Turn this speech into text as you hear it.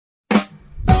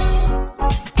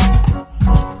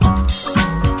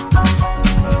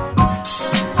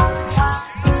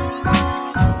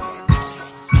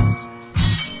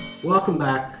Welcome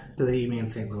back to the Me in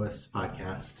St. Louis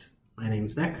podcast. My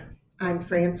name's Nick. I'm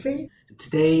Francie.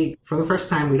 Today, for the first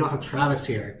time, we don't have Travis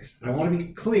here. I want to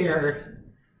be clear,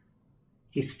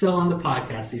 he's still on the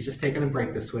podcast. He's just taking a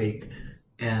break this week,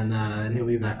 and he'll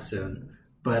be back soon.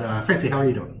 But Francie, how are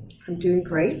you doing? I'm doing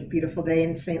great. Beautiful day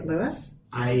in St. Louis.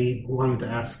 I wanted to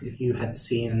ask if you had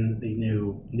seen the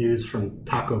new news from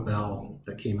Taco Bell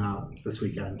that came out this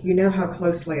weekend. You know how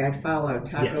closely I follow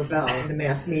Taco Yes. Bell in the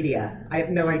mass media. I have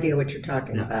no idea what you're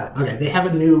talking about. Okay, they have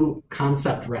a new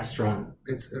concept restaurant.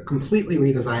 It's a completely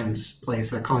redesigned place.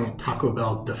 They're calling it Taco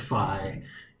Bell Defy.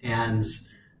 And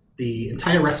the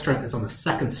entire restaurant is on the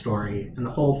second story, and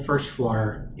the whole first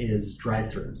floor is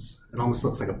drive-thrus. It almost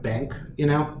looks like a bank,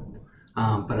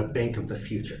 but a bank of the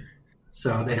future.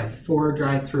 So they have 4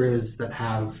 drive-thrus that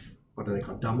have, what are they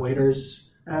called, dumbwaiters,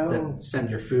 that send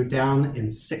your food down in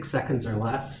 6 seconds or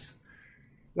less.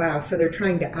 Wow, so they're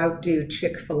trying to outdo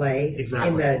Chick-fil-A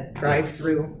in the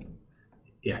drive-thru.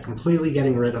 Yeah, completely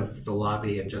getting rid of the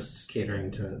lobby and just catering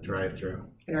to drive-thru.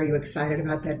 And are you excited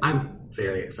about that? I'm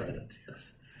very excited,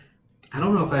 yes. I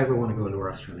don't know if I ever want to go into a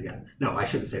restaurant again. No, I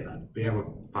shouldn't say that. We have a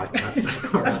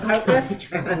podcast About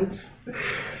restaurants.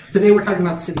 Today we're talking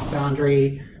about City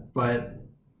Foundry, but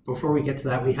before we get to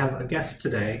that, we have a guest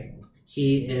today.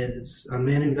 He is a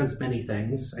man who does many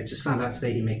things. I just found out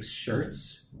today he makes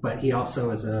shirts, but he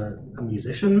also is a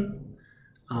musician.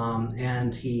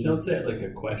 And he... Don't say it like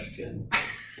a question.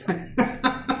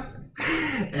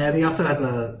 And he also has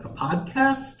a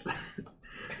podcast.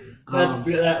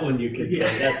 That one you can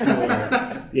say. That's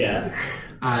more, yeah.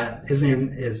 His name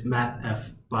is Matt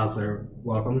F. Bosler.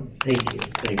 Welcome. Thank you.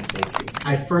 Thank you.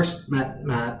 I first met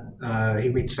Matt. He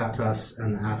reached out to us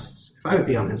and asked if I would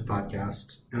be on his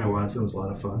podcast, and I was. It was a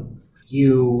lot of fun.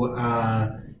 You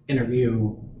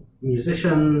interview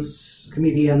musicians,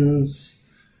 comedians,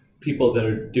 People that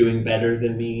are doing better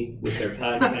than me with their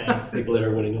podcasts, people that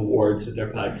are winning awards with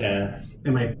their podcasts.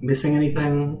 Am I missing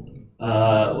anything?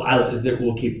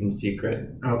 We'll keep them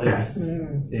secret. Okay.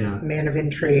 Yeah. Man of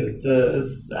intrigue. It's an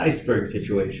iceberg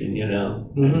situation,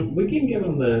 Mm-hmm. We can give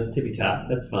them the tippy top.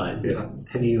 That's fine. Yeah.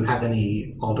 Have you had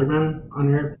any aldermen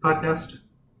on your podcast?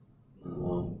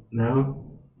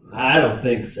 No? I don't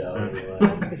think so.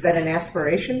 Anyway. Is that an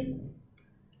aspiration?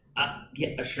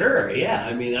 Yeah, sure. Yeah.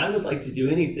 I mean, I would like to do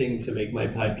anything to make my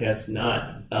podcast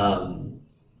not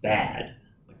bad.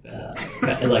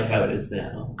 Like how it is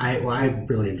now. I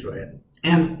really enjoy it.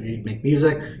 And you make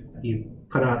music. You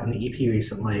put out an EP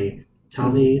recently. Tell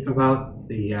me about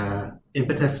the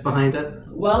impetus behind it.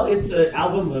 Well, it's an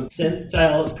album of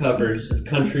synth-style covers of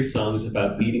country songs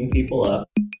about beating people up.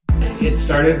 It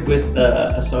started with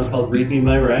a song called Read Me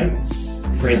My Rights,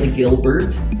 Brantley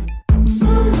Gilbert.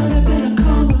 Somebody better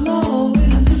come along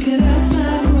when I took it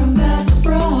outside or I'm about to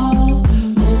brawl. Oh,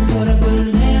 but I put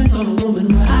his hands on a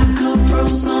woman where I come from,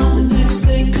 son. The next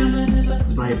thing coming is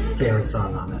It's my favorite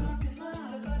song on it.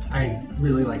 I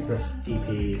really like this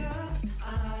EP.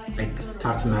 I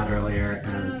talked to Matt earlier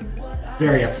and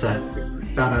very upset.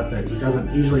 Found out that he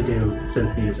doesn't usually do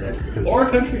synth music. Or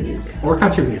country music. Or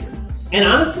country music. And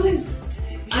honestly,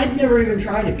 I'd never even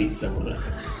try to beat someone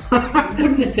up.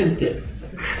 Wouldn't attempt it.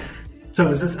 So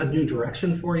is this a new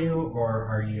direction for you, or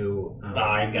are you...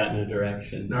 I got no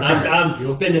direction. Okay. I'm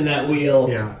spinning that wheel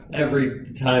Yeah.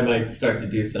 every time I start to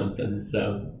do something,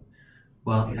 so...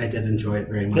 Well, I did enjoy it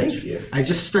very much. Thank you. I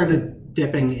just started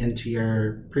dipping into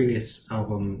your previous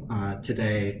album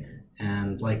today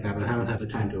and like that, but I haven't had the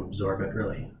time to absorb it,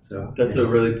 really. So That's a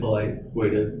really polite way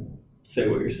to say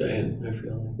what you're saying, I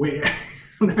feel like. Wait,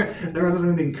 there wasn't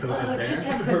anything coded there. Just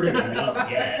haven't heard it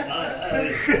enough yet.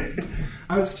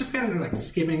 I was just kind of like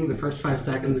skimming the first 5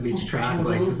 seconds of each track.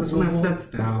 Like, does this one have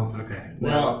sense? No. Okay.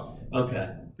 Well,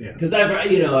 okay. Yeah. Because I've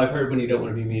heard when you don't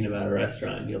want to be mean about a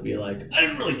restaurant, you'll be like, I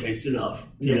didn't really taste enough,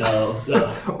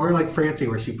 so. Or like Francie,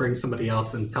 where she brings somebody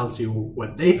else and tells you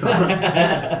what they thought.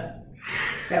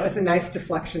 That was a nice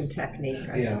deflection technique.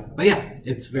 Yeah. But yeah,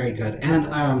 it's very good. And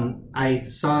I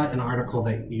saw an article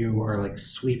that you are like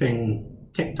sweeping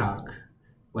TikTok.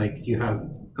 Like you have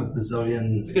a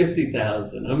bazillion...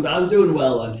 50,000. I'm doing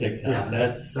well on TikTok.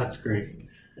 Yeah, that's great.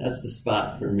 That's the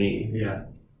spot for me. Yeah.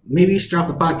 Maybe you should drop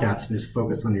the podcast and just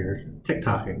focus on your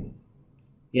TikToking.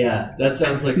 Yeah, that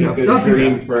sounds like No, a good don't do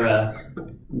dream that. for a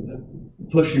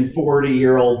pushing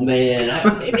 40-year-old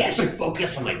man. Maybe I should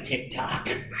focus on my TikTok.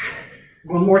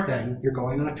 One more thing. You're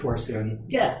going on a tour soon.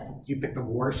 Yeah. You picked the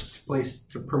worst place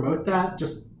to promote that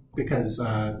just because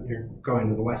you're going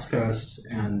to the West Coast,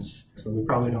 and so we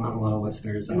probably don't have a lot of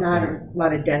listeners out Not there. a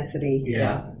lot of density.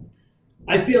 Yeah.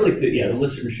 I feel like the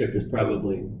listenership is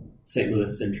probably St.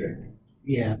 Louis centric.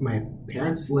 Yeah, my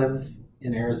parents live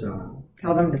in Arizona,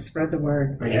 Tell them to spread the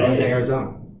word. Are you going to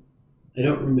Arizona? I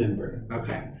don't remember.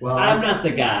 Okay. Well, I'm not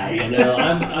the guy,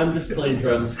 I'm just playing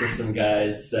drums for some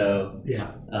guys, so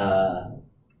yeah.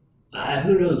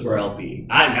 Who knows where I'll be?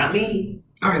 Not me.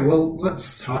 All right. Well,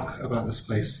 let's talk about this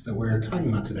place that we're talking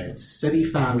about today. It's City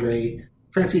Foundry.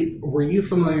 Francie, were you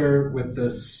familiar with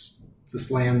this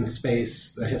land, the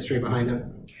space, the history behind it?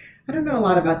 I don't know a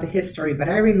lot about the history, but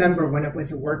I remember when it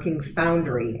was a working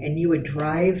foundry and you would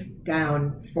drive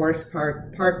down Forest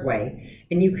Park Parkway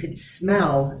and you could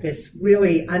smell this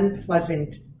really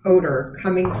unpleasant odor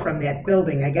coming from that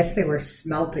building. I guess they were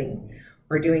smelting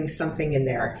or doing something in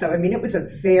there. So, I mean, it was a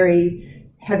very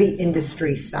heavy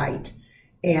industry site.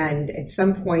 And at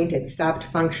some point it stopped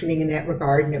functioning in that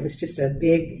regard, and it was just a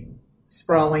big,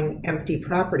 sprawling, empty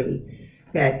property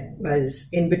that was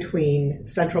in between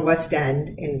Central West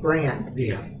End and Grand.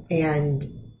 Yeah. And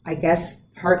I guess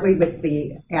partly with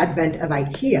the advent of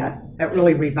IKEA, that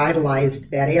really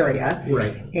revitalized that area.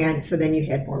 Right. And so then you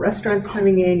had more restaurants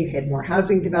coming in, you had more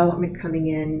housing development coming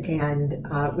in, and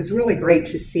it was really great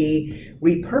to see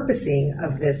repurposing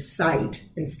of this site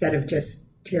instead of just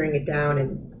tearing it down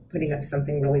and putting up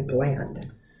something really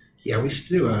bland. Yeah, we should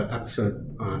do an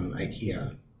episode on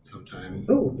IKEA sometime.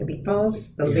 Ooh, the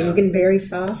meatballs, the Yeah. lingonberry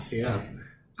sauce. Yeah.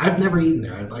 I've never eaten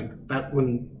there. I like that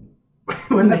when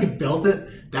they built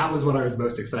it, that was what I was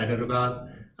most excited about.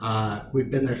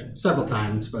 We've been there several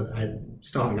times, but I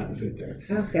still haven't gotten food there.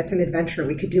 Oh, that's an adventure.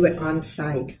 We could do it on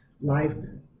site, live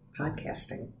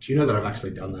podcasting. Do you know that I've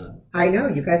actually done that? I know.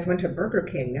 You guys went to Burger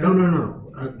King.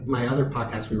 No. My other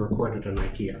podcast, we recorded in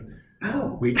IKEA.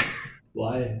 Oh.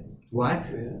 Why? What?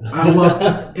 Yeah.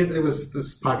 Well, it was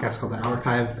this podcast called The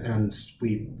Archive, and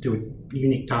we do a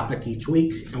unique topic each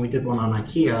week, and we did one on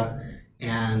IKEA,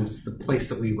 and the place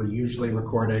that we were usually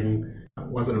recording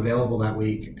wasn't available that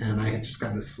week, and I had just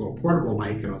gotten this little portable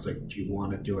mic, and I was like, do you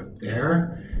want to do it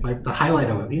there? Like the highlight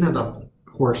of it, the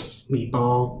horse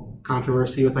meatball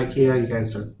controversy with IKEA? You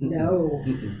guys are... No.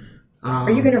 Are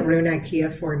you going to ruin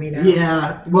IKEA for me now?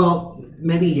 Yeah, well,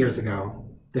 many years ago,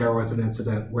 there was an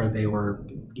incident where they were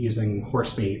using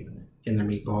horse meat in their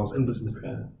meatballs. And was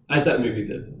I thought maybe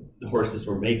the horses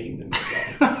were making them.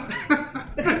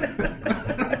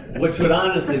 Which would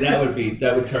honestly, that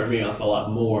would turn me off a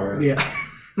lot more. Yeah.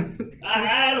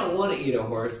 I don't want to eat a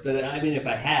horse, but I mean, if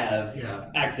I have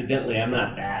accidentally, I'm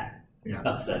not that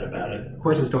upset about it.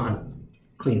 Horses don't have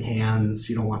clean hands.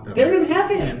 You don't want them. They don't have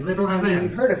hands. They don't have hands.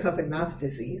 You've heard of hoof and mouth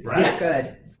disease. Right. Yes.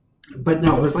 Good. But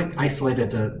no, it was like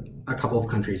isolated to a couple of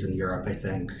countries in Europe, I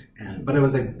think. But it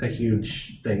was a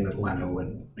huge thing that Leno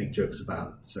would make jokes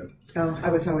about. So. Oh, I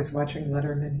was always watching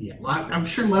Letterman. Yeah, well, I'm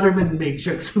sure Letterman made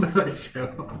jokes about it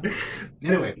too.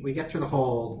 Anyway, we get through the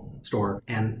whole store,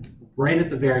 and right at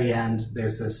the very end,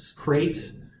 there's this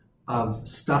crate of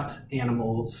stuffed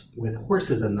animals with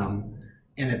horses in them,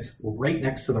 and it's right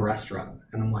next to the restaurant.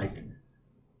 And I'm like,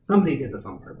 somebody did this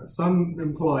on purpose. Some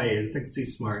employee thinks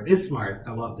he's smart. Is smart.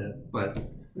 I loved it, but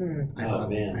I thought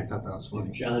that was funny.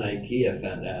 If John IKEA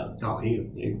found out. Oh,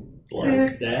 he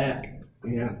blood stack.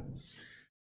 Yeah.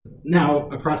 Now,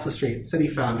 across the street, City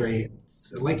Foundry,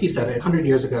 like you said, 100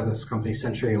 years ago, this company,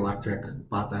 Century Electric,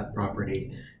 bought that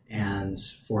property. And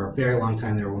for a very long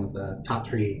time, they were one of the top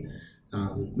three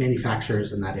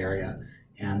manufacturers in that area.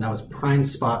 And that was a prime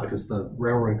spot because the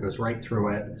railroad goes right through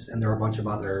it. And there are a bunch of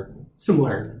other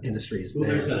similar industries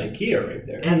there. There's an IKEA right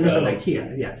there. And there's an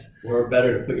IKEA, yes. Where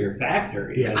better to put your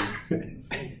factory. Yeah.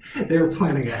 They were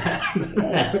planning ahead.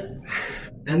 Yeah.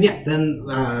 And then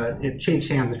it changed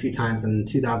hands a few times, and in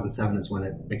 2007 is when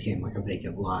it became like a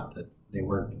vacant lot that they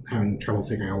were having trouble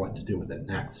figuring out what to do with it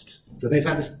next. So they've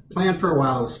had this plan for a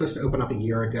while. It was supposed to open up a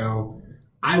year ago.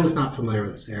 I was not familiar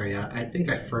with this area. I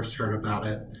think I first heard about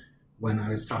it when I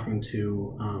was talking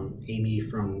to Amy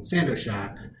from Sando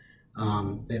Shack.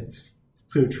 It's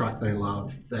food truck that I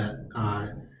love.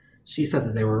 That she said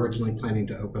that they were originally planning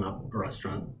to open up a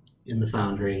restaurant in the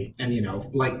Foundry, and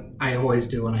like I always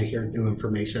do when I hear new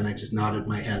information, I just nodded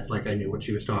my head like I knew what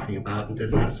she was talking about and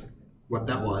didn't ask what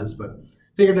that was, but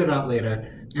figured it out later.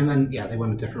 And then they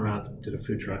went a different route, did a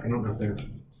food truck. I don't know if they're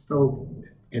still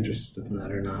interested in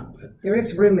that or not, but there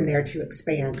is room in there to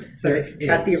expand. So they've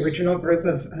got the original group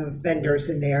of vendors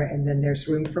in there, and then there's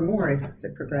room for more as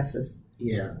it progresses.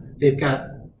 Yeah, they've got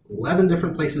 11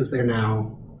 different places there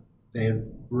now. They have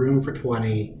room for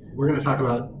 20. We're going to talk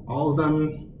about all of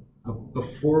them.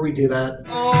 Before we do that,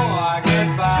 I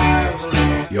get by with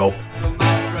a little from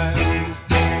my friends.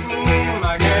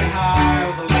 I get high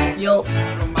with a little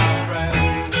from my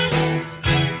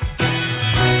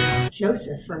friends.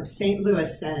 Joseph from St.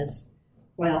 Louis says,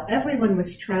 while everyone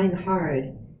was trying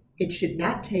hard, It should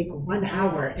not take 1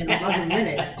 hour and 11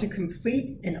 minutes to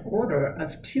complete an order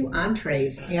of 2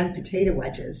 entrees and potato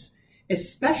wedges,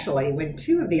 especially when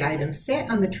 2 of the items sat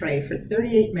on the tray for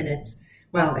 38 minutes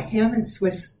while the ham and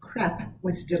Swiss crepe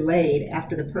was delayed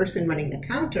after the person running the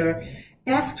counter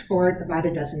asked for it about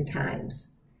a dozen times.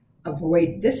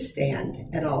 Avoid this stand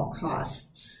at all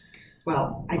costs.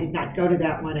 Well, I did not go to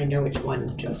that one. I know which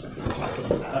one Joseph is talking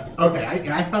about. Okay,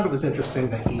 I thought it was interesting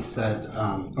that he said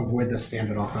avoid the stand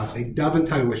at all costs. He doesn't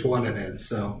tell you which one it is,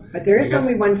 so. But there is I guess-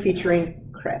 only one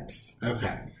featuring crepes.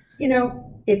 Okay. You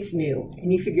know, it's new.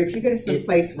 And you figure if you go to some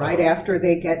place right after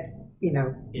they get, You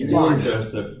and launched.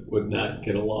 Joseph would not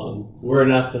get along. We're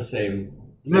not the same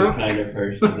No. kind of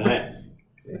person.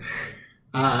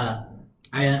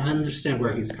 I understand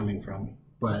where he's coming from,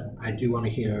 but I do want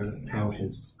to hear how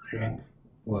his crepe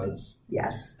was.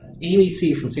 Yes. Amy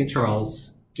C. from St.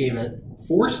 Charles gave it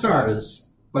 4 stars,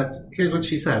 but here's what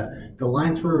she said. The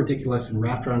lines were ridiculous and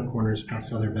wrapped around corners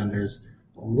past other vendors.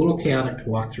 A little chaotic to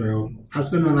walk through.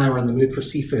 Husband and I were in the mood for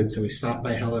seafood, so we stopped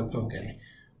by Hello Poke.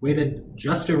 Waited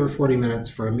just over 40 minutes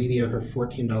for a mediocre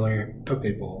 $14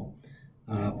 poke bowl.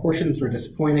 Portions were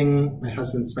disappointing. My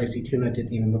husband's spicy tuna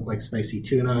didn't even look like spicy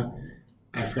tuna.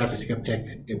 I forgot to take a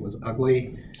pic. It was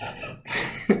ugly.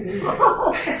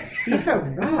 He's so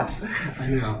rough. I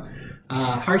know.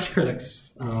 Harsh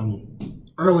critics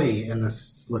early in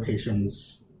this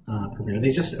location's premiere.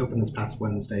 They just opened this past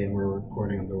Wednesday and we're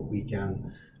recording on the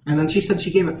weekend. And then she said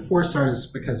she gave it 4 stars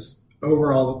because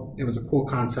overall it was a cool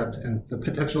concept and the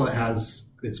potential it has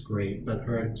is great, but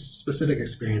her specific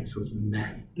experience was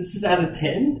meh. This is out of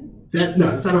 10?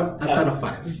 That's out of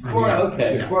 5. 4,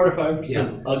 okay. Yeah. 4 out of 5 for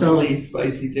some ugly,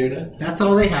 spicy tuna. That's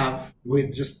all they have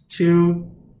with just 2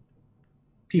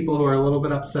 people who are a little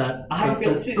bit upset. I with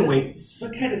feel, the see, weights. this is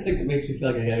the kind of thing that makes me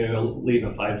feel like I gotta go leave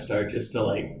a 5-star just to,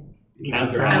 like,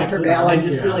 counteract it. I Counterbalance.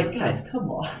 just feel Yeah. like, guys,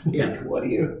 come on. Yeah. Like, what are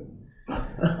you?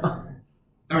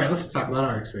 All right, let's talk about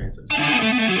our experiences.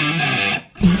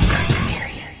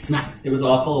 Matt. It was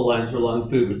awful. The lines were long.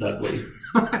 Food was ugly.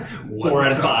 4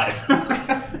 out of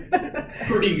 5.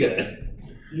 Pretty good.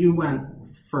 You went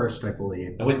first, I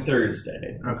believe. I went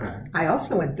Thursday. Okay. I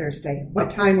also went Thursday.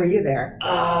 What time were you there?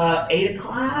 8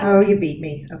 o'clock, Oh, you beat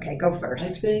me. Okay, go I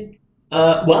first. think.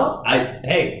 Well, I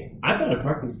found a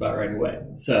parking spot right away.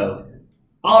 So,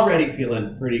 already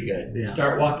feeling pretty good. Yeah.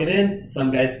 Start walking in.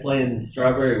 Some guy's playing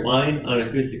Strawberry Wine on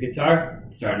acoustic guitar.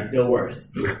 Starting to feel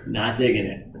worse. Not digging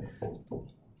it.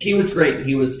 He was great.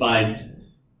 He was fine.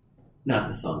 Not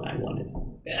the song I wanted.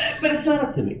 But it's not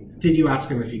up to me. Did you ask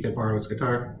him if you could borrow his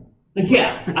guitar?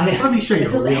 Yeah. Let me show you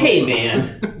I said, a real hey, song."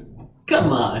 man.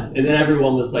 Come on. And then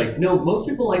everyone was like, no, most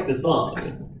people like the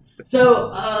song.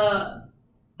 So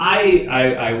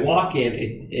I walk in.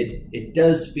 It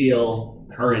does feel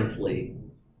currently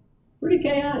pretty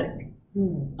chaotic.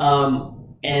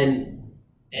 And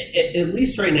at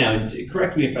least right now, and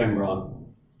correct me if I'm wrong,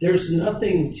 there's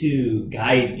nothing to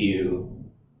guide you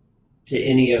to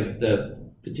any of the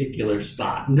particular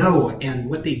spots. No, and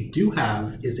what they do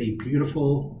have is a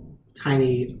beautiful,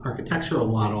 tiny architectural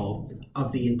model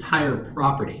of the entire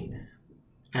property.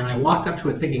 And I walked up to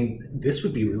it thinking this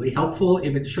would be really helpful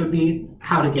if it showed me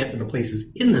how to get to the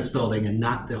places in this building and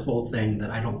not the whole thing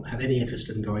that I don't have any interest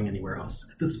in going anywhere else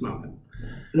at this moment.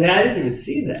 Yeah, I didn't even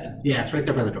see that. Yeah, it's right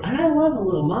there by the door. And I love a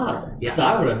little model. Yeah. So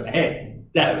I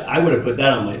would have put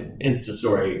that on my Insta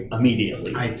story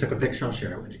immediately. I took a picture. I'll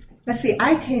share it with you. Now, see,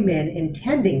 I came in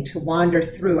intending to wander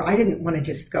through. I didn't want to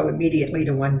just go immediately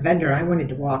to one vendor. I wanted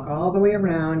to walk all the way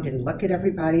around and look at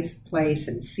everybody's place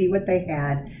and see what they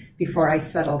had before I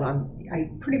settled on.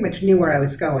 I pretty much knew where I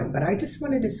was going, but I just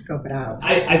wanted to scope it out.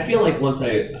 I feel like once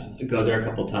I go there a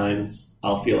couple times,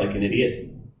 I'll feel like an idiot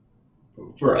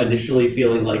for initially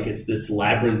feeling like it's this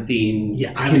labyrinthine,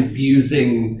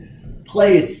 confusing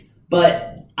place.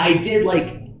 But I did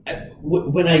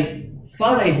when I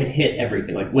thought I had hit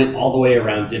everything, like went all the way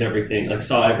around, did everything, like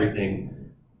saw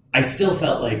everything, I still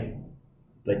felt like,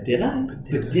 but did I?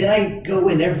 But did I go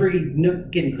in every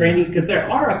nook and cranny? Because there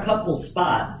are a couple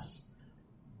spots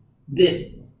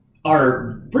that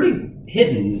are pretty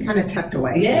hidden. Kind of tucked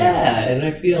away. Yeah, and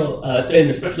I feel, and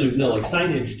especially with no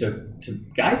signage to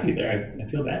guide you there, I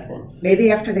feel bad for them.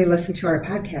 Maybe after they listen to our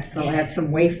podcast, they'll add some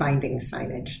wayfinding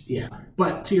signage. Yeah,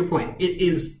 but to your point, it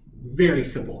is very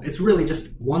simple. It's really just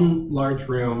one large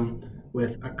room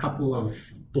with a couple of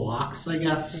blocks, I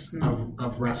guess,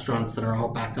 of restaurants that are all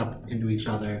backed up into each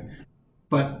other.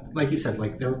 But like you said,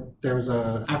 there was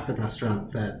a African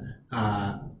restaurant that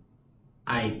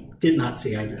I did not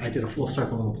see. I did a full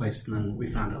circle of the place and then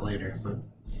we found it later. But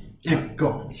Yeah,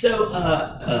 go. So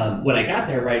when I got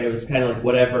there, right, it was kind of like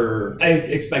whatever. I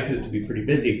expected it to be pretty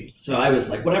busy. So I was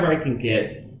like, whatever I can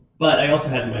get. But I also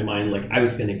had in my mind, like, I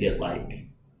was going to get, like,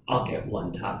 I'll get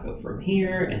one taco from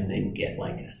here and then get,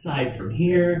 like, a side from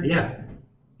here. Yeah.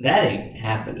 That ain't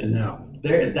happening. No.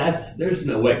 There's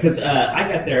no way. Because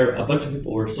I got there, a bunch of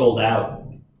people were sold out,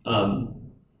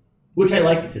 which I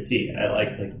like to see. I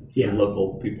like seeing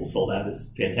local people sold out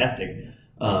is fantastic.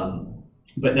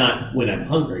 But not when I'm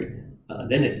hungry.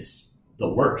 Then it's the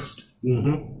worst.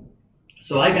 Mm-hmm.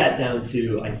 So I got down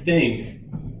to, I think,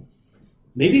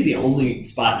 maybe the only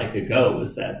spot I could go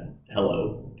was that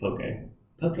Hello Poke.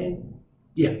 Poke?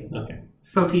 Yeah. Okay.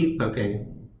 Poke.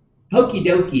 Pokey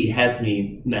Dokie has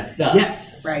me messed up.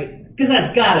 Yes. Right. Because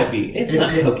that's gotta be. It's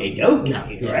not Poke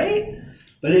Dokie, no, right?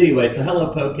 But anyway, so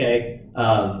Hello Poke.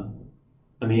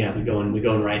 We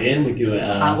going right in. We do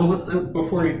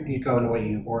before you go into what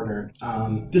you ordered,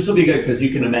 this will be good because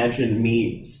you can imagine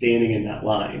me standing in that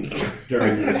line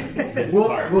during this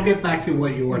part. We'll get back to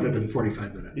what you ordered in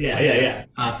 45 minutes. Yeah.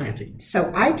 Fancy.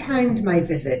 So I timed my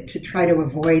visit to try to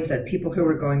avoid the people who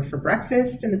were going for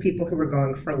breakfast and the people who were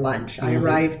going for lunch. I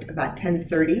arrived about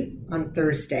 10:30 on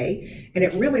Thursday, and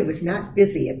it really was not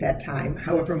busy at that time.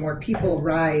 However, more people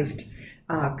arrived.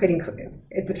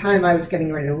 At the time I was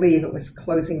getting ready to leave, it was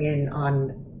closing in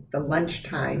on the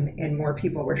lunchtime, and more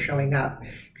people were showing up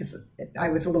because I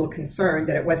was a little concerned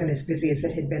that it wasn't as busy as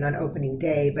it had been on opening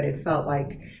day, but it felt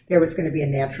like there was going to be a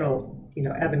natural,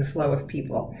 ebb and flow of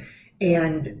people.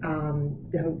 And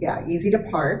easy to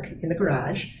park in the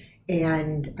garage.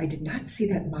 And I did not see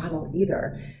that model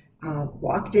either.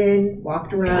 Walked in,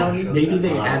 walked around. Maybe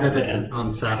they added it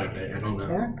on Saturday. I don't know.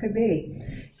 Yeah, could be.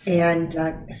 And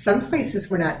some places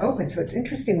were not open, so it's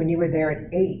interesting when you were there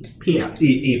at 8 p.m.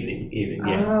 Evening,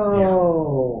 yeah.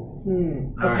 Oh,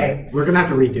 All okay. Right. We're going to have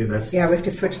to redo this. Yeah, we have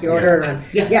to switch the order around.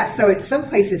 Yeah. So some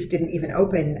places didn't even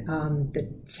open.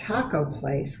 The taco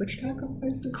place, which taco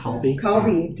place is Colby. that?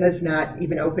 Colby does not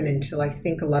even open until I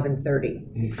think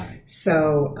 11:30. Okay.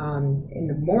 So in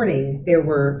the morning, there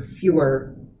were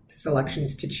fewer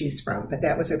selections to choose from, but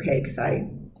that was okay because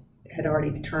I had already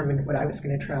determined what I was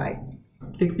going to try.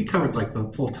 I think we covered like the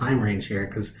full time range here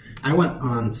because I went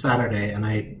on Saturday and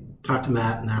I talked to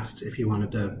Matt and asked if he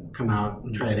wanted to come out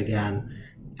and try it again.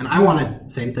 And I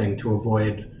wanted, same thing, to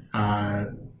avoid,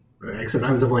 except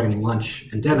I was avoiding lunch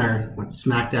and dinner, went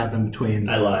smack dab in between.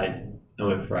 I lied. I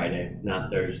went Friday,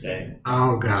 not Thursday.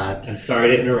 Oh, God. I'm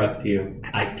sorry to interrupt you.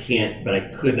 I can't, but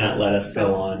I could not let us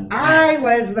go on. I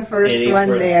was the first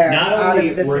one there. Not out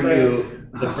only of this were room.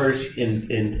 you the first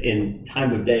in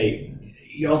time of day,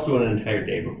 you also went an entire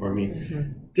day before me.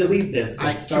 Mm-hmm. Delete this.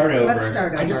 Let's start over. Let's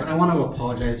start over. I want to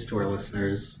apologize to our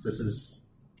listeners. This is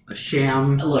a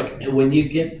sham. Look, when you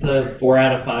get the 4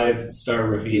 out of 5 star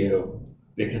review,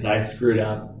 because I screwed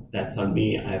up, that's on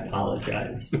me. I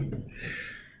apologize.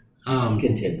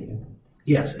 Continue.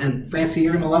 Yes, and Francie,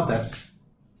 you're going to love this.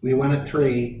 We went at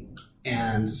 3,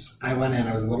 and I went in.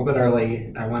 I was a little bit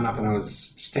early. I went up and I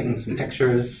was just taking some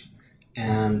pictures,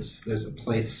 and there's a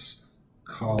place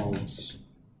called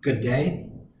Good Day,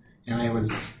 and I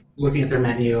was looking at their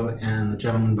menu, and the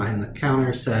gentleman behind the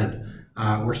counter said,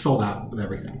 we're sold out of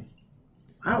everything.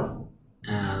 Wow.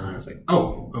 And I was like,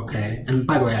 oh, okay. And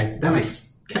by the way, I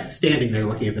kept standing there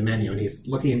looking at the menu, and he's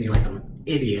looking at me like I'm an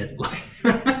idiot.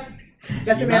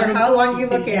 Doesn't matter how long you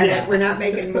look at it, we're not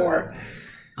making more.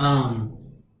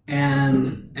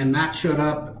 And Matt showed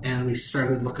up, and we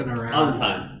started looking around. On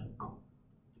time.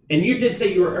 And you did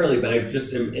say you were early, but I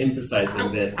just am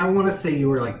emphasizing that. I want to say you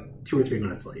were like 2 or 3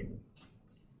 minutes late.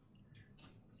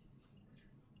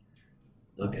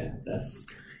 Okay, that's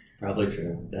probably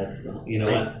true. That's not. You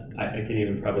know what? I can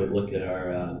even probably look at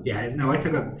our. I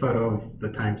took a photo of the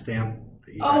timestamp.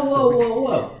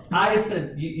 Whoa! I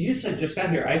said you said just got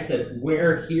here. I said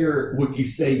where here would you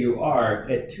say you are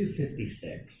at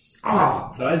 2:56?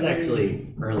 Oh, so I was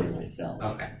actually early myself.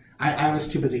 Okay. I was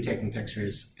too busy taking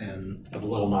pictures of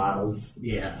little models.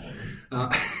 Yeah.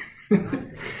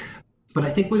 But I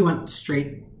think we went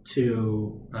straight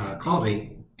to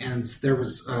Colby, and there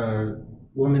was a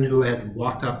woman who had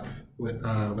walked up with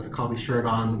a Colby shirt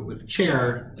on with a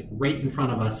chair, like right in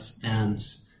front of us, and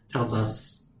tells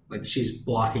us like she's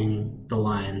blocking the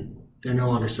line. They're no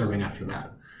longer serving after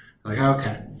that. Like,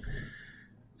 okay.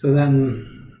 So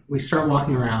then we start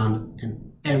walking around, and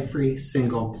every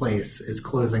single place is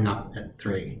closing up at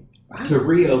 3. Wow. To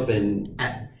reopen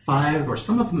at 5, or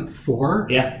some of them at 4.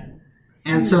 Yeah.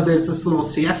 And so there's this little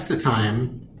siesta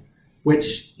time,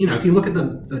 which, if you look at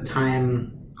the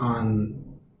time on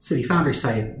City Foundry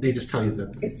site, they just tell you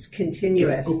that it's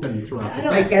continuous. It's open throughout the day.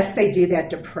 I guess they do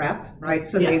that to prep, right?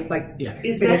 So they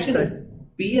Is that going to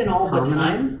be an all the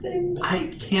time thing?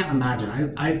 I can't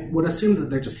imagine. I would assume that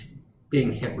they're just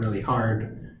being hit really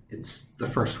hard. It's the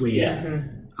first week. Yeah.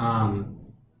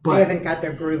 But they haven't got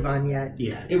their groove on yet.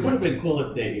 Yeah. Exactly. It would have been cool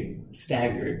if they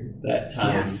staggered that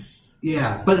time. Yes.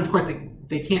 Yeah, but of course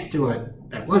they can't do it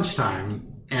at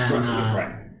lunchtime. And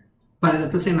right. But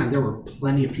at the same time, there were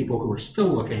plenty of people who were still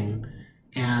looking,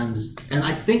 and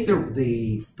I think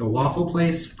the waffle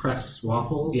place, Press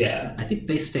Waffles, yeah, I think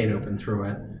they stayed open through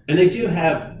it, and they do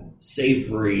have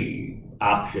savory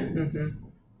options,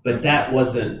 but that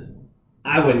wasn't.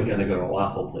 I wasn't going to go to a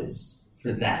waffle place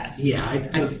for that. Yeah,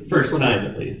 the first time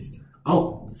at least.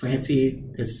 Oh, Fancy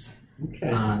is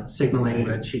signaling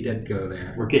that she did go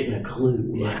there. We're getting a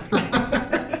clue. Yeah.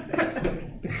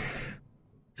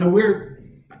 So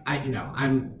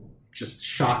I'm just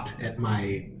shocked at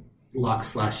my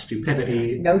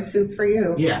luck/stupidity. No soup for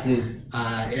you. Yeah.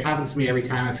 It happens to me every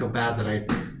time. I feel bad that I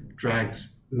dragged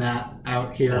Matt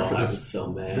out here for this. I was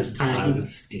so mad. This time. I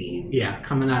was steamed. Yeah,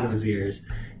 coming out of his ears.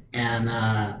 And,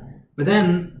 but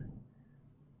then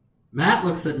Matt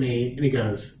looks at me and he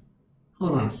goes,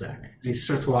 hold on a sec. And he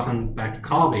starts walking back to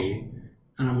Colby.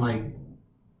 And I'm like,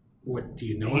 what, do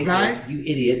you know a guy? Says, you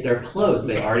idiot, they're closed.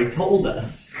 They already told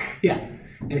us. Yeah.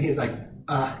 And he's like,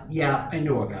 yeah, I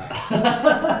know a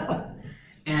guy.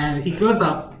 And he goes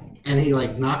up and he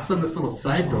knocks on this little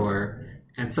side door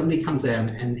and somebody comes in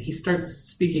and he starts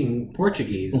speaking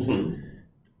Portuguese.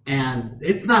 And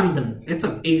it's not even, it's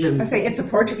an Asian. I say it's a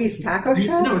Portuguese taco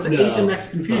shop? No, it's an Asian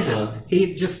Mexican fusion.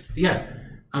 He just,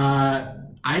 I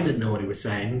didn't know what he was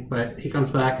saying, but he comes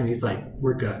back and he's like,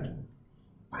 we're good.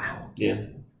 Wow. Yeah.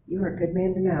 You're a good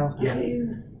man to know. Yeah.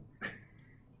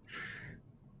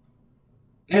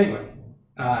 Anyway.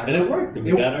 And it worked.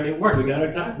 It worked. We got our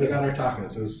tacos. We got our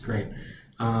tacos. It was great.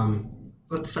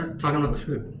 Let's start talking about the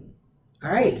food.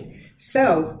 All right.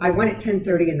 So I went at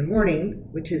 10:30 in the morning,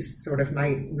 which is sort of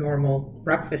my normal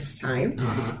breakfast time.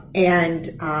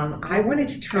 And I wanted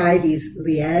to try these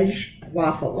Liège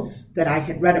waffles that I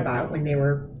had read about when they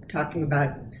were talking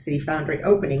about City Foundry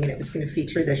opening, and it was going to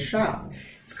feature this shop.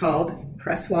 It's called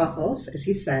Press Waffles, as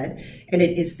he said, and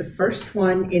it is the first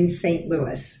one in St.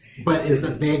 Louis. But is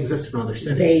that they exist in other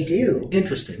cities? They do.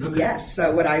 Interesting. Okay. Yes.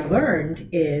 So what I learned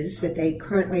is that they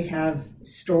currently have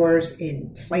stores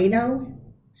in Plano,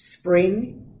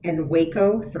 Spring, and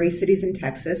Waco, 3 cities in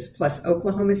Texas, plus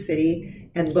Oklahoma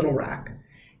City and Little Rock.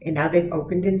 And now they've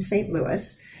opened in St.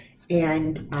 Louis.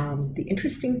 And the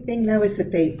interesting thing, though, is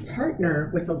that they partner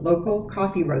with a local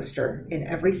coffee roaster in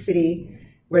every city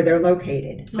where they're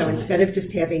located. So instead of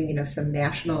just having, some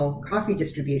national coffee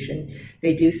distribution,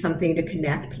 they do something to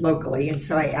connect locally. And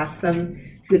so I asked them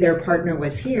who their partner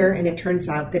was here, and it turns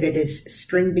out that it is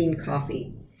String Bean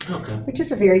Coffee. Okay. Which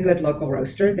is a very good local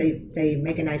roaster. They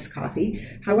make a nice coffee.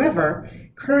 However,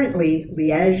 currently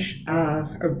Liège,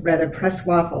 or rather Press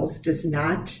Waffles, does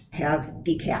not have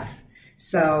decaf.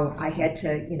 So I had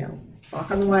to, walk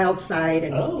on the wild side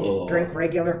and drink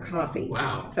regular coffee.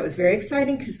 Wow. So it was very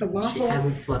exciting because the waffle... She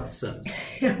hasn't slept since.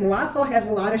 Waffle has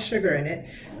a lot of sugar in it.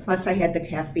 Plus I had the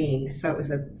caffeine. So it was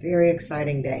a very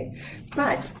exciting day.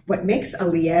 But what makes a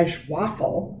Liège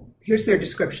waffle... Here's their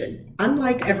description.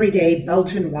 Unlike everyday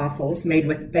Belgian waffles made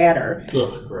with batter.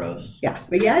 Ugh, gross. Yeah,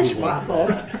 Liège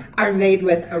waffles are made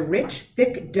with a rich,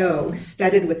 thick dough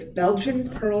studded with Belgian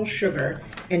pearl sugar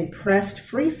and pressed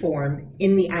freeform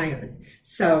in the iron.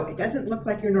 So it doesn't look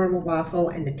like your normal waffle,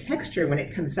 and the texture when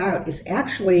it comes out is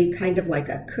actually kind of like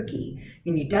a cookie.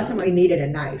 And you definitely needed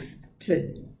a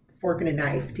fork and a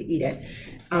knife to eat it.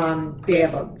 They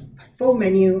have a full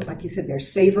menu. Like you said,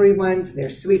 there's savory ones,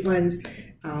 there's sweet ones.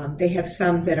 They have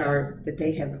some that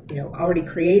they have already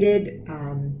created,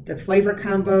 the flavor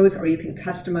combos, or you can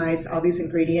customize all these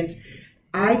ingredients.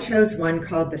 I chose one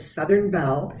called the Southern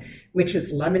Belle, which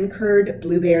is lemon curd,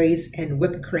 blueberries, and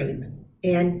whipped cream,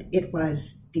 and it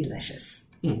was delicious.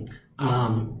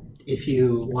 If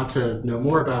you want to know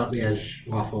more about Liège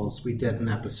waffles, we did an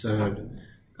episode.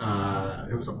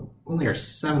 It was only our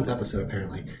 7th episode,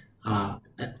 apparently.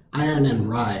 At Iron and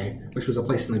Rye, which was a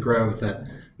place in the Grove that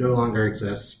no longer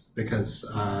exists because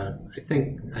I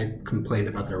think I complained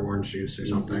about their orange juice or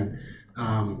something.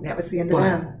 That was the end of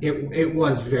them. It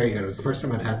was very good. It was the first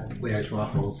time I'd had Liège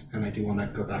waffles, and I do want to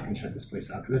go back and check this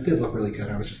place out because it did look really good.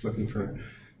 I was just looking for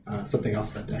something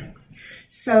else that day.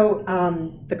 So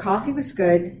the coffee was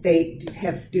good. They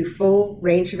do full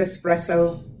range of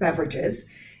espresso beverages.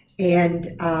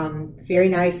 And very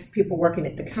nice people working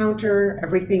at the counter,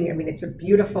 everything. I mean, it's a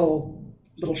beautiful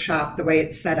little shop, the way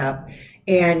it's set up.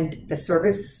 And the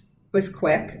service was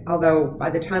quick, although by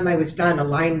the time I was done, a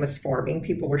line was forming.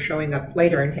 People were showing up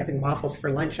later and having waffles for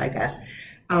lunch, I guess.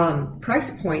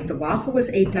 Price point, the waffle was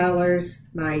 $8.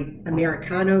 My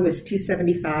Americano was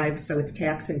 $2.75, so with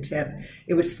tax and tip,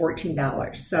 it was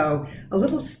 $14. So a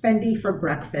little spendy for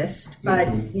breakfast, but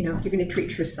you're going to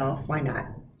treat yourself. Why not?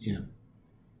 Yeah.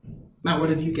 Matt, what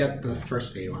did you get the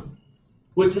first day you went?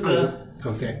 Went to the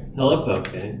Hello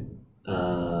Poke.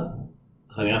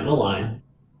 Hung out in the line.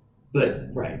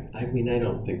 But I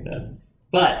don't think that's.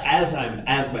 But as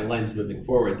my line's moving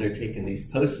forward, they're taking these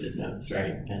Post-it notes,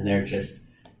 right, and they're just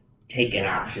taking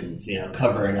options,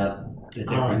 covering up the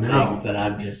different things, and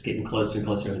I'm just getting closer and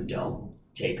closer. And don't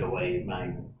take away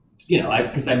my,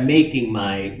 because I'm making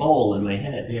my bowl in my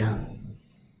head. Yeah.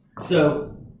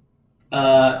 So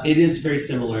it is very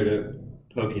similar to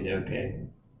Pokedoke.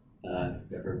 If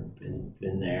you've ever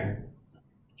been there.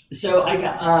 So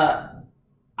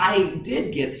I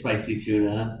did get spicy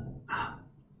tuna,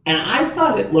 and I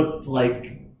thought it looked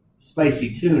like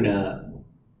spicy tuna,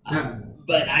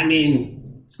 but I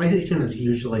mean, spicy tuna is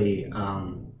usually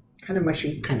kind of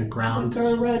mushy, kind of ground, like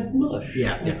a red mush.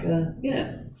 Yeah.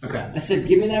 Yeah. Okay. I said,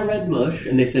 "Give me that red mush,"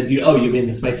 and they said, "You mean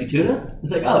the spicy tuna?" I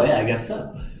was like, "Oh yeah, I guess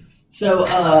so." So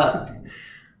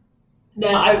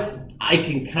now I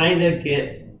can kind of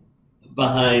get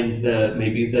behind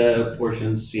maybe the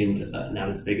portions seemed not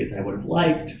as big as I would have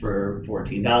liked for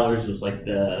 $14. It was like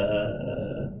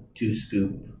the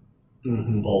 2-scoop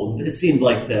bowl. It seemed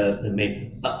like the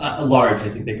main a large, I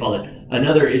think they called it.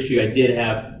 Another issue I did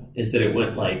have is that it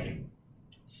went like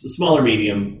smaller,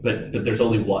 medium, but there's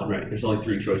only one, right? There's only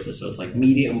 3 choices, so it's like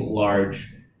medium,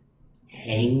 large,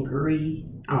 hangry.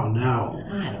 Oh no!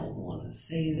 I don't want to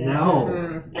say that. No.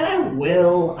 And I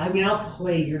will. I mean, I'll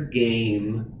play your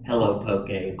game. Hello,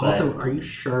 Poke. But Also, are you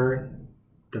sure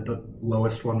that the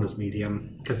lowest one was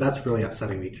medium? Because that's really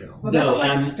upsetting me too. Well, that's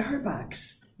like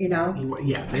Starbucks,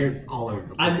 Yeah, they're all over the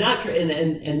place. I'm not sure,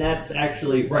 and that's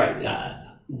actually right.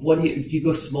 What do you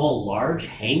go small, large,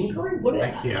 hangry? What?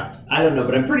 Yeah. I don't know,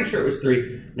 but I'm pretty sure it was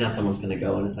 3. Now someone's going to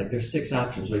go, and it's like, there's 6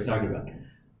 options. What are you talking about?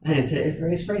 And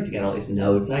it's great to get all these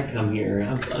notes. I come here,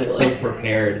 I'm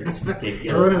prepared. It's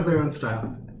ridiculous. Everyone has their own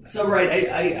style. So,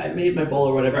 I made my bowl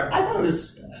or whatever. I thought it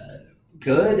was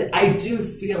good. I do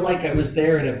feel like I was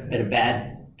there at a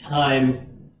bad time.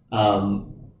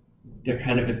 They're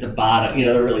kind of at the bottom.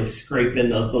 They're really scraping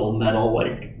those little metal,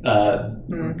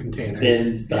 containers.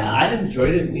 Bins. But I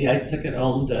enjoyed it. I took it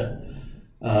home to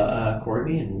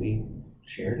Courtney, and we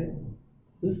shared it.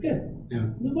 It was good. Yeah.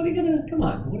 Nobody come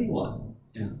on. What do you want?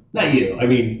 Yeah. Not you. I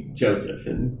mean, Joseph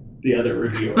and the other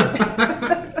reviewer.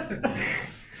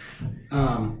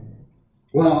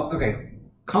 Well, okay.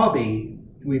 Calby,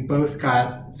 we both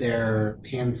got their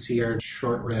pan-seared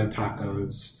short rib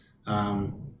tacos.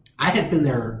 I had been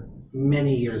there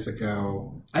many years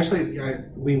ago. Actually,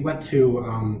 we went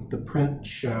to the print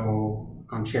show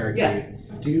on Cherokee. Yeah.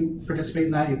 Do you participate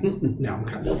in that? No,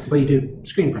 okay. Nope. But you do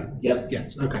screen print? Yep.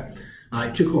 Yes, okay.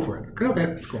 Too cool for it. Okay,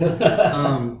 that's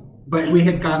cool. But we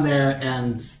had gone there,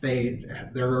 and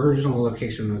their original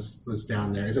location was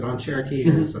down there. Is it on Cherokee?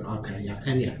 Or is it okay? Yeah,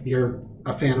 and yeah, you're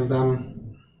a fan of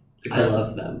them. I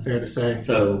love them. Fair to say.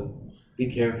 So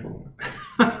be careful.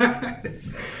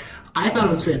 I thought it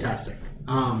was fantastic.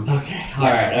 Okay. All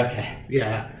right. Okay.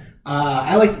 Yeah.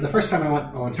 I liked it the first time I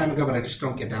went a long time ago, but I just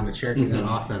don't get down to Cherokee that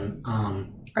often.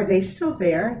 Are they still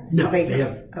there? No, they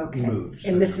have okay. moved.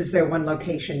 And this is their one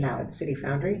location now at City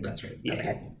Foundry? That's right. Yeah.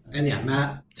 Okay. And yeah,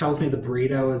 Matt tells me the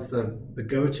burrito is the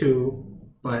go-to,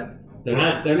 but they're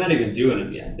not even doing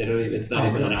it yet. They don't even. It's not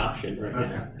even really? an option right Okay.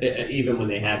 now. Even when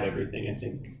they have everything, I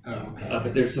think. Oh, okay.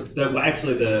 But there's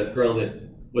actually the girl that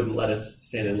wouldn't let us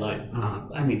stand in line.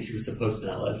 I mean, she was supposed to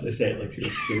not let us say it like she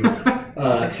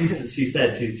was. She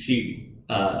said she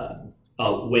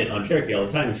went on Cherokee all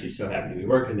the time, and she's so happy to be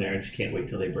working there, and she can't wait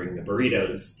till they bring the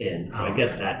burritos in. So I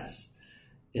guess that's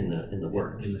in the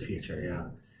works in the future.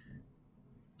 Yeah.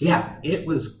 Yeah, it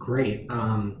was great.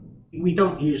 We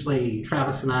don't usually,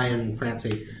 Travis and I and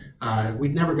Francie,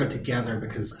 we'd never go together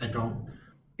because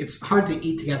it's hard to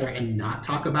eat together and not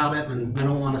talk about it, and I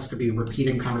don't want us to be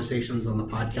repeating conversations on the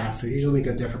podcast, so usually we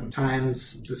go different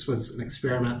times. This was an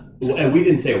experiment. And we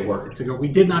didn't say a word. We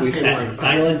did not say a sat word. in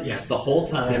silence the whole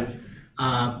time. Yes.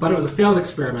 But it was a failed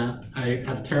experiment. I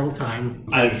had a terrible time.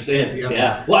 I understand. Yep.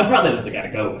 Yeah. Well, I'm probably not the guy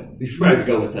to go with. You should probably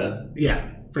go with the... Yeah.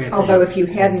 Francie. Although if you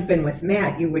hadn't been with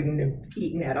Matt, you wouldn't have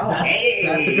eaten at all.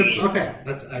 That's a good. Okay,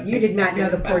 you did not know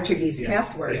the Portuguese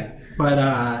password. Yeah.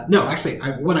 But no, actually,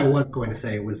 what I was going to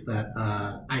say was that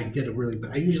I did a really.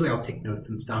 I'll take notes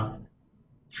and stuff.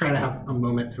 Try to have a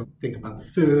moment to think about the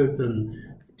food, and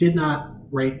did not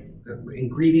write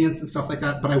ingredients and stuff like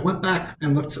that. But I went back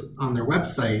and looked on their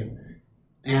website,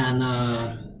 and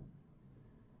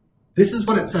this is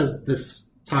what it says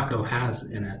this taco has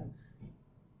in it.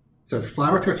 So it's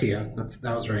flour tortilla.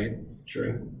 That was right.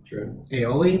 True.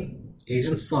 Aioli,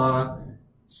 Asian slaw,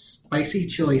 spicy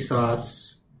chili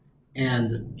sauce,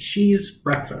 and cheese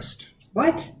breakfast.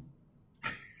 What?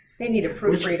 They need a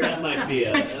proofreader. That might be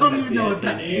a. I don't even know what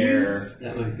that means.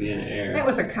 That might be an error. That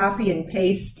was a copy and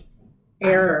paste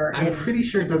error. I'm pretty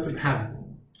sure it doesn't have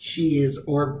cheese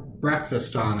or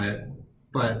breakfast on it,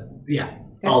 but yeah.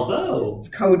 Although it's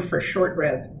code for short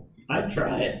rib. I'd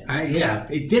try it.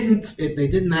 It didn't. They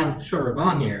didn't have short rib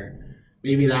on here.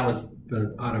 Maybe that was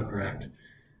the autocorrect.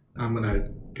 I'm gonna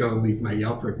go leave my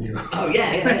Yelp review. Oh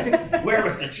yeah. Where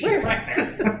was the cheese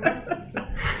breakfast?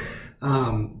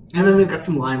 And then they've got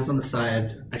some limes on the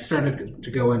side. I started to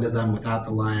go into them without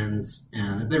the limes,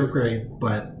 and they were great,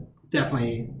 but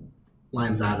definitely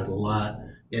limes added a lot.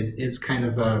 It is kind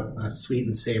of a sweet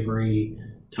and savory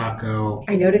taco.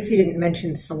 I noticed you didn't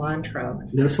mention cilantro.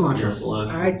 No cilantro.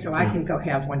 All right, so I can go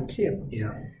have one too.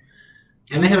 Yeah.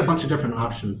 And they had a bunch of different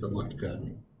options that looked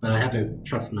good, but I had to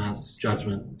trust Matt's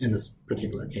judgment in this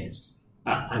particular case.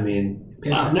 I mean,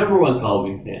 number one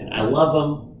Colby fan. I love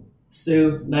them.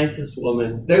 Sue, nicest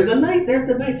woman. They're the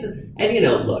nicest.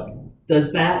 And look,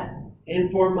 does that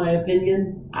inform my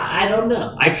opinion? I don't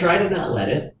know. I try to not let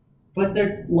it, but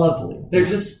they're lovely. They're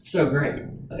just so great,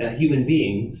 human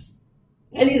beings.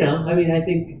 And I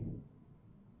think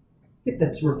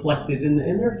that's reflected in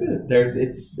their food.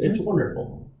 It's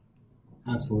wonderful.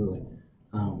 Absolutely.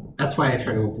 That's why I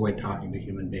try to avoid talking to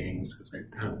human beings, because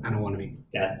I don't want to be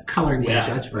coloring my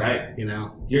judgment. Right.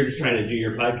 You're just trying to do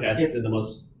your podcast in the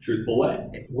most truthful way.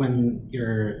 When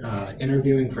you're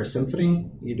interviewing for a symphony,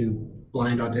 you do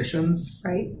blind auditions.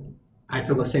 Right. I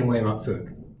feel the same way about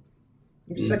food.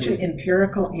 You're such an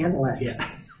empirical analyst. Yeah.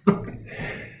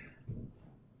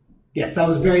 Yes, that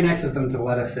was very nice of them to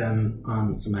let us in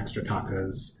on some extra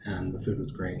tacos, and the food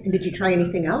was great. And did you try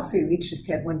anything else, or you each just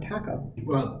had one taco?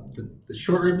 Well, the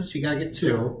short ribs, you got to get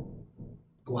two.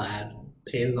 Glad.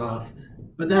 Pays off.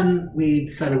 But then we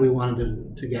decided we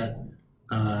wanted to get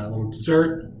a little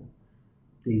dessert.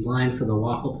 The line for the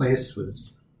waffle place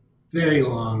was very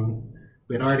long.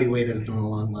 We had already waited in a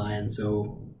long line,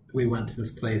 so we went to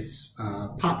this place,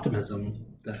 Poptimism.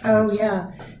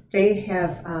 They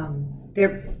have...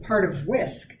 they're part of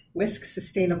Whisk. Whisk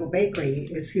Sustainable Bakery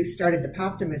is who started the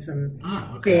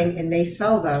Poptimism thing, and they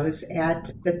sell those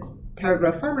at the Tower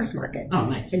Grove Farmers Market. Oh,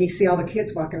 nice. And you see all the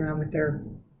kids walking around with their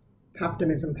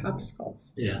Poptimism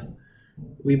popsicles. Yeah.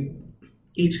 We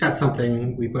each got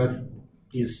something. We both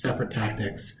used separate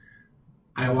tactics.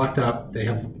 I walked up. They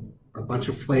have a bunch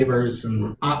of flavors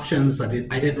and options, but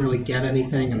I didn't really get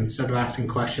anything. And instead of asking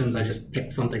questions, I just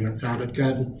picked something that sounded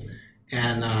good.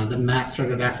 And then Matt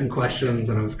started asking questions,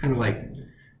 and I was kind of like,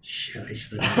 shit, I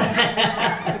should have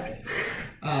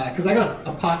done because I got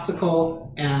a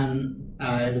popsicle, and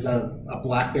it was a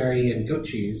blackberry and goat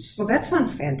cheese. Well, that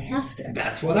sounds fantastic.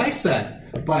 That's what I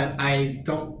said. But I'm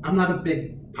not a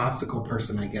big popsicle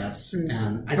person, I guess.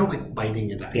 And I don't like biting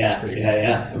into ice cream.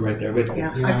 Yeah. I'm right there with you.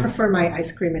 Yeah, I prefer my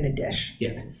ice cream in a dish.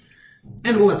 Yeah.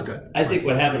 And it was good. I think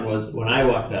what happened was when I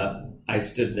walked up, I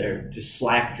stood there just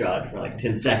slack-jawed for like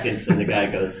 10 seconds, and the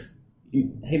guy goes,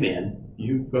 hey, man,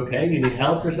 you okay? You need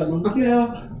help or something? I'm like,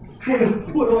 yeah.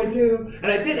 What do I do?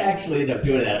 And I did actually end up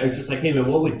doing that. I was just like, hey,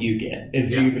 man, what would you get?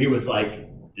 And he was like,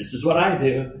 this is what I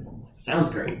do. Sounds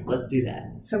great. Let's do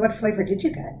that. So what flavor did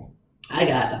you get? I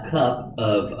got a cup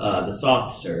of the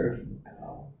soft serve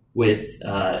with,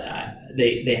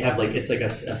 they have like, it's like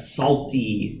a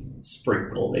salty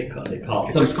sprinkle, they call it.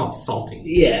 It's just called salty.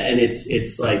 Yeah, and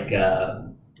it's like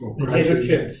potato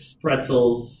chips,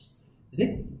 pretzels, I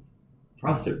think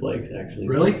frosted flakes actually.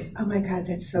 Really? Oh my God,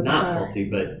 that's so not bizarre. salty,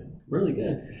 but really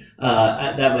good.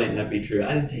 That might not be true.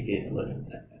 I didn't take it.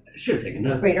 I should have taken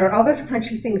notes. Wait, are all those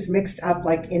crunchy things mixed up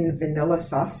like in vanilla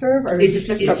soft serve, or is it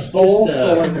just a bowl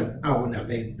full of? Oh no,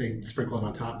 they sprinkle it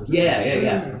on top. Yeah.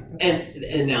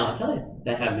 And now I'll tell you,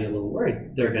 that had me a little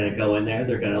worried. They're gonna go in there.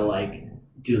 They're gonna like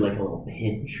do like a little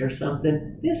pinch or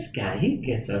something. This guy, he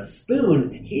gets a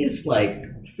spoon. He's like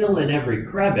filling every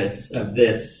crevice of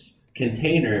this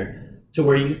container to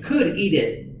where you could eat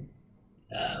it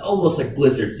almost like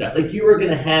Blizzard style. Like you were going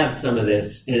to have some of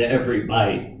this in every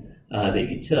bite that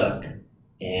you took,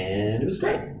 and it was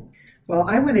great. Well,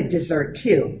 I wanted dessert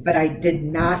too, but I did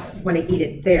not want to eat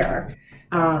it there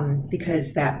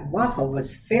because that waffle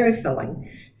was very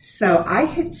filling. So I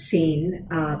had seen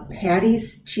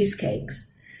Patty's Cheesecakes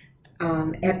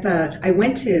I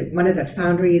went to one of the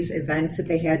Foundries events that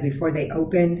they had before they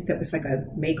opened. That was like a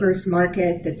maker's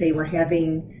market that they were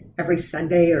having every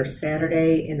Sunday or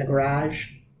Saturday in the garage.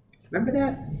 Remember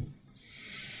that?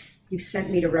 You sent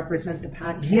me to represent the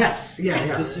podcast. Yes,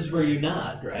 yeah. This is where you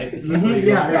nod, right? This is Mhm, where you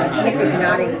yeah. I think it was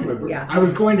nodding. remember. Yeah. I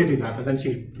was going to do that, but then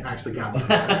she actually got me.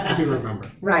 I do remember.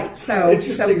 Right. So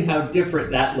Interesting how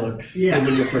different that looks than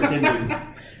when you're pretending.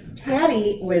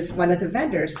 Patty was one of the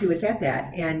vendors who was at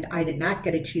that, and I did not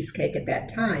get a cheesecake at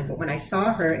that time. But when I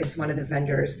saw her as one of the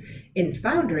vendors in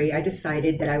Foundry, I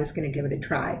decided that I was going to give it a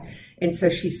try. And so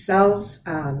she sells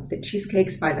the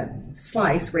cheesecakes by the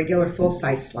slice, regular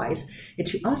full-size slice, and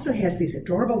she also has these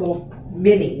adorable little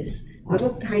minis,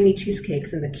 little tiny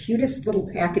cheesecakes in the cutest little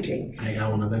packaging. I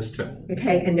got one of those too.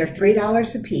 Okay, and they're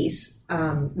 $3 a piece,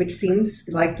 which seems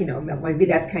like, maybe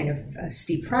that's kind of a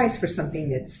steep price for something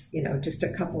that's, just a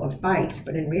couple of bites.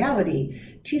 But in reality,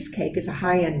 cheesecake is a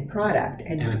high-end product.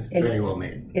 And it's very well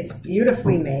made. It's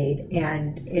beautifully made,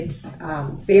 and it's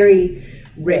very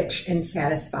rich and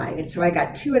satisfying. And so I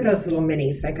got 2 of those little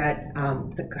minis. I got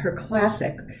her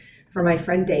classic for my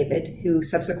friend David, who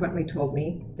subsequently told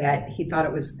me that he thought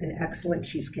it was an excellent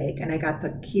cheesecake, and I got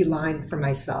the key lime for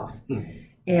myself.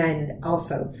 And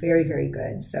also very, very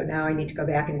good. So now I need to go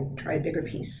back and try a bigger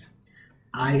piece.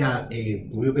 I got a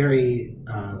blueberry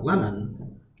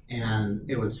lemon, and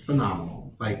it was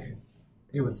phenomenal. Like,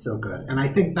 it was so good. And I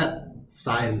think that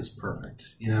size is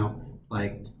perfect,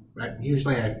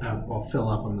 usually I'll fill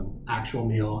up on the actual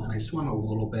meal, and I just want a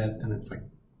little bit, and it's like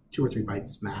 2 or 3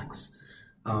 bites max.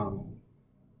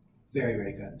 Very,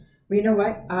 very good. Well, you know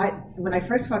what? When I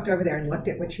first walked over there and looked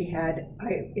at what she had,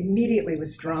 I immediately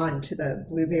was drawn to the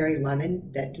blueberry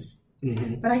lemon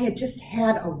but I had just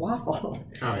had a waffle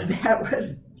that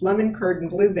was lemon curd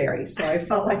and blueberry, so I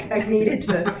felt like I needed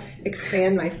to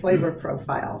expand my flavor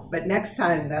profile. But next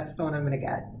time, that's the one I'm going to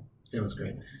get. It was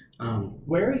great.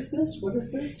 Where is this? What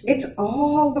is this? It's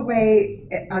all the way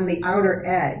on the outer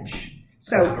edge.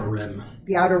 So outer rim.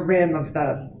 The outer rim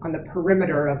on the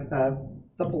perimeter of the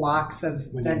blocks of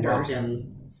when vendors. You walk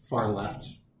in, it's far left.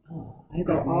 Oh, I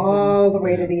go all the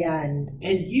way to the end.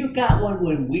 And you got one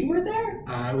when we were there?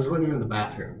 I was when we were in the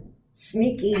bathroom.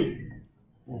 Sneaky.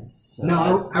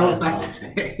 I went back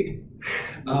today.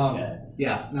 Okay.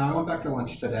 I went back for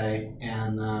lunch today,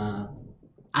 and I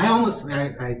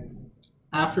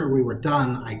after we were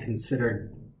done, I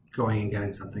considered going and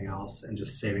getting something else and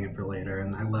just saving it for later,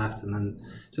 and I left. And then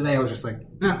today I was just like,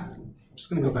 I'm just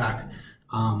gonna go back,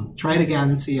 try it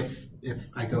again, see if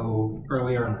I go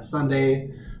earlier on a Sunday,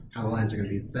 how the lines are gonna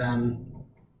be then.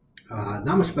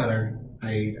 Not much better.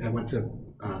 I went to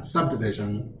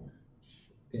Subdivision.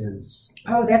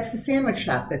 That's the sandwich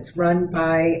shop that's run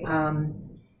by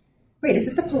is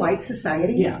it the Polite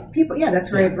Society? Yeah.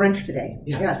 That's where I had brunch today.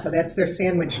 Yeah. So that's their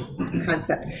sandwich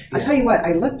concept. I'll tell you what,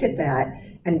 I looked at that,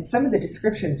 and some of the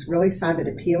descriptions really sounded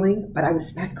appealing, but I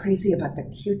was not crazy about the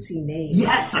cutesy names.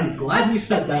 Yes, I'm glad you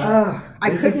said that. I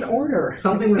couldn't order.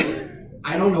 Something that,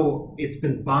 I don't know, it's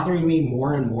been bothering me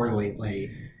more and more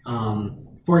lately.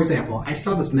 For example, I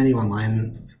saw this menu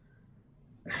online.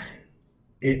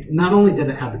 It not only did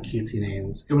it have the cutesy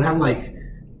names, it would have like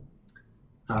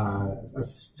a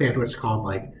sandwich called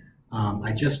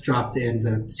I just dropped in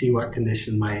to see what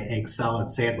condition my egg salad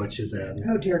sandwich is in.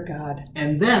 Oh dear God.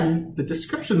 And then the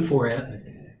description for it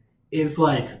is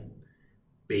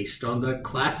based on the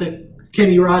classic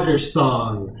Kenny Rogers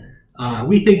song.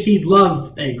 We think he'd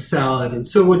love egg salad, and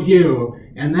so would you.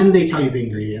 And then they tell you the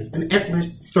ingredients. And there's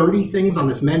 30 things on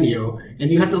this menu,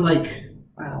 and you have to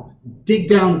dig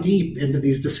down deep into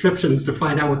these descriptions to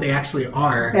find out what they actually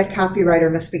are. That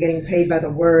copywriter must be getting paid by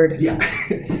the word. Yeah.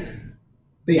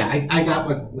 But I got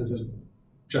what was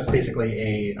just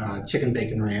basically a chicken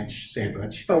bacon ranch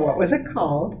sandwich. But what was it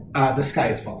called? The Sky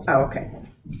is Falling. Oh, okay.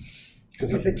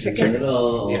 It's a chicken.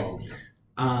 Yeah.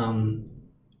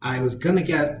 I was gonna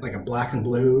get a black and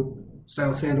blue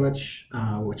style sandwich,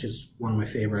 which is one of my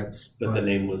favorites. But the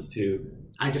name was too.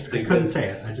 I couldn't say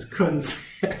it. I just couldn't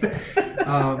say it.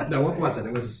 No, what was it?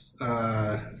 It was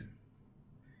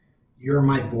You're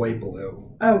My Boy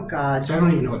Blue. Oh, God. Which I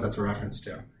don't even know what that's a reference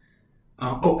to.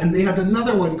 And they had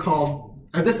another one called,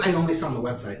 this I only saw on the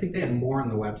website. I think they had more on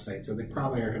the website, so they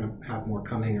probably are going to have more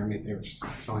coming, or maybe they were just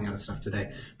selling out of stuff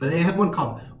today. But they had one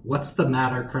called What's the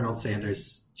Matter, Colonel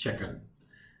Sanders Chicken,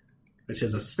 which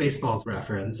is a Spaceballs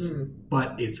reference,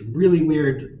 but it's really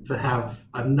weird to have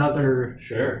another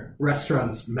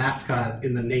restaurant's mascot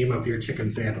in the name of your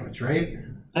chicken sandwich, right?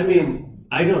 I mean,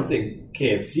 I don't think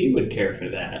KFC would care for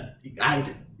that.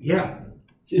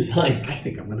 Seems like I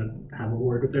think I'm going to have a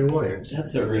word with their lawyers.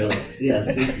 That's a real cease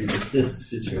and desist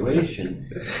situation.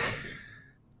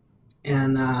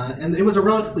 And it was a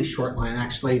relatively short line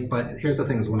actually. But here's the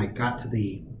thing: is when I got to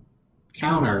the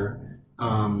counter,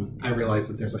 I realized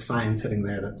that there's a sign sitting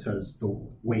there that says the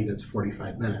wait is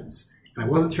 45 minutes, and I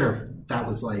wasn't sure if that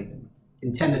was like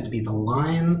intended to be the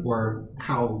line or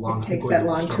how long it takes that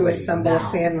long to assemble a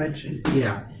sandwich.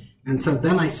 Yeah. And so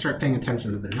then I start paying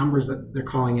attention to the numbers that they're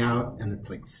calling out, and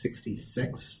it's like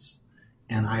 66,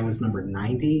 and I was number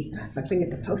 90. That's like being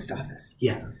at the post office.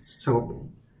 Yeah. So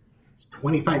it's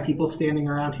 25 people standing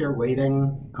around here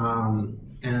waiting.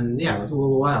 And yeah, it was a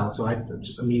little while. So I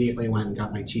just immediately went and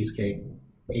got my cheesecake,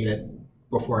 ate it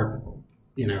before,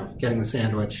 getting the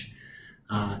sandwich.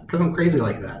 Because I'm crazy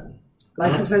like that.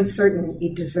 Life is uncertain.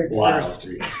 Eat dessert first.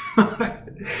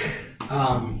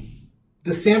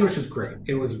 The sandwich was great.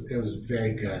 It was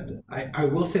very good. I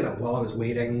will say that while I was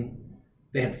waiting,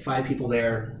 they had 5 people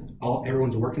there.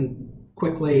 Everyone's working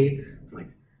quickly. I'm like,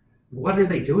 what are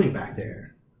they doing back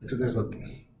there? So there's a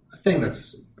thing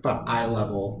that's about eye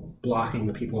level blocking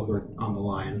the people who are on the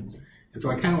line. And so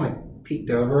I kind of like peeked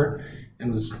over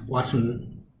and was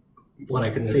watching what I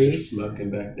could see. Smoking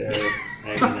back there,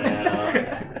 hanging out.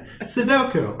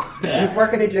 Sudoku. Yeah.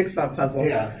 Working a jigsaw puzzle.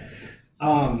 Yeah.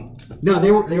 No,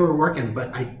 they were working,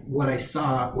 but what I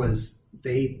saw was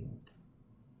they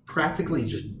practically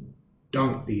just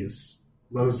dunked these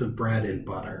loaves of bread in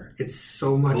butter. It's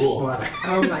so much butter.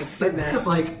 Oh my goodness!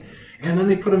 And then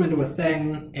they put them into a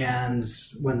thing, and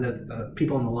when the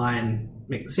people on the line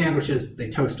make the sandwiches, they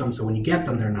toast them. So when you get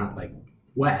them, they're not like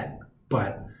wet,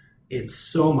 but it's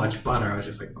so much butter. I was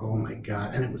just like, oh my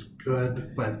god! And it was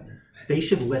good, but they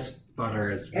should list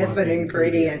butter as an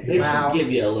ingredient. They should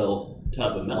give you a little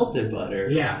tub of melted butter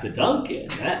to dunk in.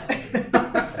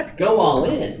 Go all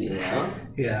in,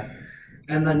 Yeah.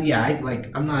 And then I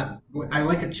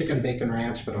like a chicken bacon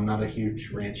ranch, but I'm not a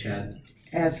huge ranch head.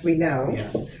 As we know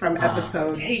from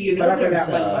episode whatever that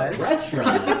one was.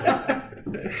 Restaurant.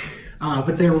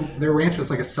 But their ranch was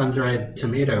like a sun-dried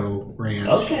tomato ranch.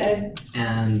 Okay.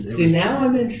 And now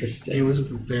I'm interested. It was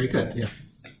very good, yeah.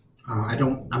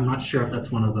 I'm not sure if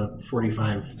that's one of the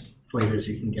 45 flavors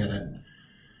you can get at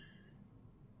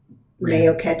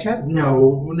mayo ketchup?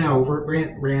 No,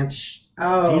 ranch.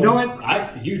 Oh, do you know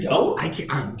it? You don't? I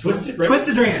can't. Twisted Ranch.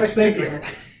 Twisted Ranch. Thank you.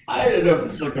 I don't know if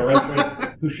it's like a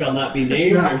restaurant who shall not be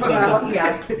named or something. Well,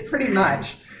 yeah, pretty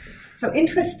much. So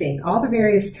interesting. All the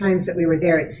various times that we were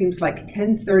there, it seems like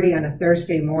 10:30 on a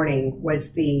Thursday morning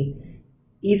was the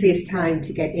easiest time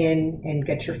to get in and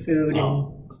get your food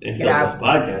and get out.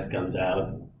 Until this podcast comes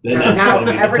out. Then now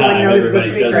everyone knows the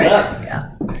secret.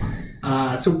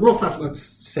 Yeah. So real fast, let's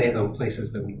say the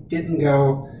places that we didn't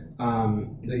go.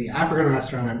 The African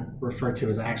restaurant I referred to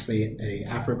is actually a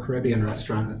Afro-Caribbean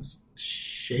restaurant. It's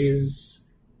Chez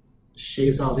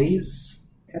Ali's.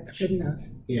 That's good enough.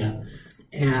 Yeah.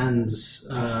 And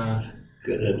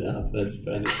good enough. That's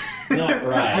funny. It's not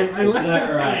right. It's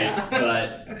not right.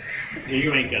 But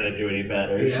you ain't gonna do any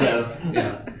better. Yeah. So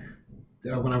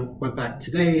yeah. When I went back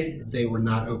today, they were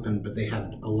not open, but they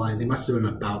had a line. They must have been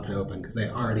about to open because they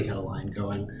already had a line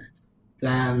going.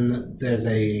 Then there's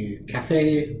a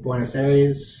Cafe Buenos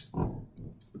Aires.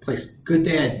 The place Good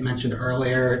Day I mentioned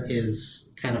earlier is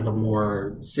kind of a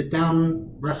more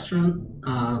sit-down restaurant.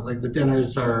 Like the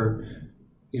dinners are,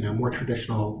 more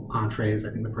traditional entrees.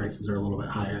 I think the prices are a little bit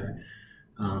higher,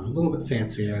 a little bit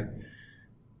fancier.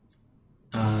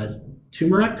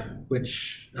 Turmeric,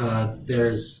 which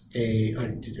there's a.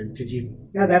 Did you?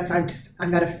 No,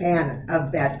 I'm not a fan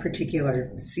of that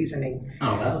particular seasoning.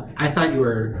 Oh, I thought you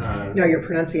were. No, your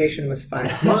pronunciation was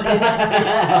fine. Well, it has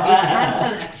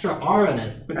that extra R in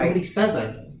it, but nobody says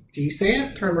it. Do you say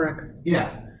it? Turmeric. Yeah,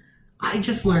 I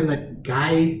just learned that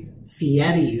Guy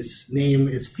Fieri's name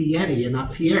is Fieri and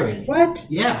not Fieri. What?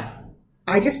 Yeah,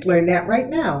 I just learned that right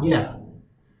now. Yeah.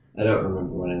 I don't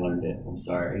remember when I learned it. I'm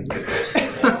sorry.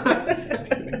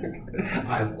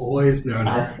 I've always known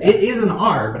it. It is an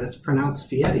R, but it's pronounced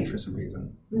Fieri for some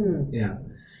reason. Yeah.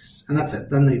 And that's it.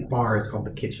 Then the bar is called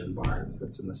the Kitchen Bar.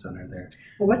 That's in the center there.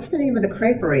 Well, what's the name of the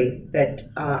creperie that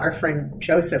our friend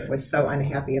Joseph was so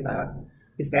unhappy about?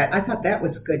 I thought that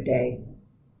was Good Day.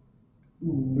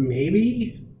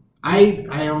 Maybe. I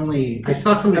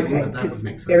saw somebody that would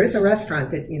make sense. There is a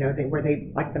restaurant that where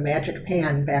they like the magic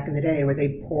pan back in the day, where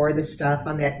they pour the stuff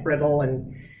on that griddle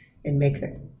and make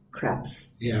the crepes.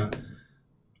 Yeah,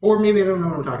 or maybe I don't know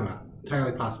what I'm talking about.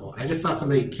 Entirely possible. I just saw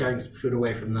somebody carrying some food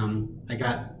away from them. I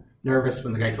got nervous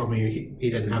when the guy told me he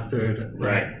didn't have food.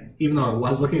 Right. Even though I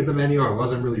was looking at the menu, I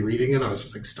wasn't really reading it. I was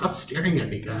just like, stop staring at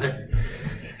me, guy.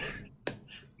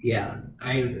 Yeah,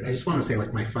 I just want to say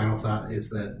my final thought is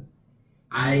that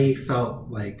I felt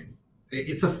like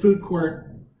it's a food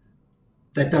court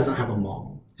that doesn't have a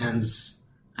mall. and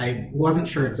I wasn't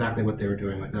sure exactly what they were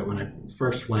doing with it when I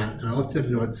first went, and I looked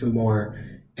into it some more,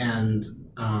 and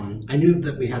I knew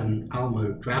that we had an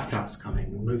Alamo Drafthouse coming, a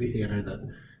movie theater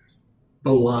that's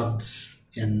beloved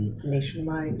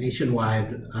nationwide.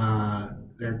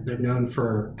 They're known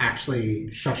for actually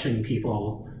shushing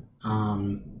people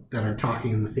that are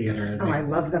talking in the theater. I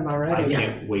love them already. I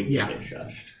can't wait to get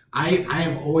shushed. I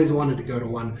have always wanted to go to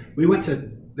one.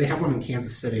 They have one in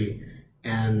Kansas City,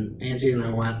 and Angie and I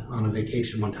went on a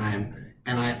vacation one time,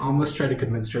 and I almost tried to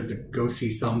convince her to go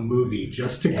see some movie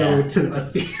just to go to a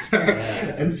theater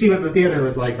and see what the theater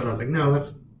was like. But I was like, no,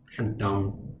 that's kind of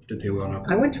dumb to do on a...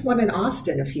 I went to one in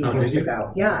Austin a few years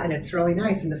ago. Yeah, and it's really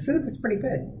nice, and the food was pretty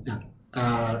good. Yeah.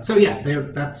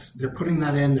 They're putting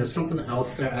that in. There's something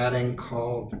else they're adding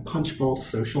called Punch Bowl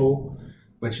Social,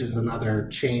 which is another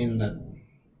chain that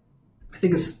I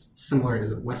think is similar.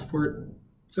 Is it Westport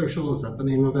Social? Is that the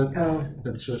name of it? Oh,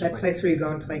 that's just that place where you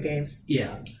go and play games.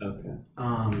 Yeah. Okay.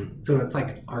 So it's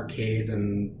like arcade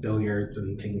and billiards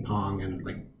and ping pong and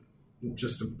like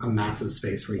just a massive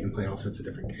space where you can play all sorts of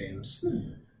different games.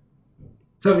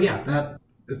 So yeah,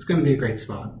 it's going to be a great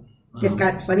spot. They've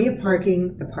got plenty of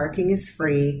parking. The parking is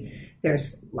free.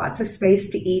 There's lots of space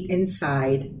to eat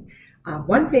inside.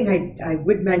 One thing I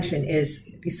would mention is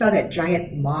you saw that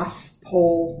giant moss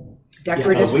pole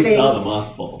decorative thing. We saw the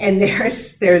moss pole. And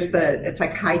it's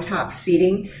like high top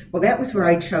seating. Well, that was where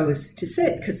I chose to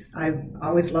sit because I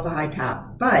always love a high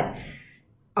top. But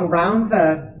around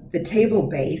the table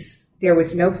base, there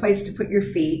was no place to put your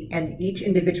feet, and each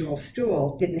individual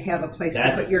stool didn't have a place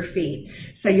to put your feet.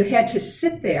 So you had to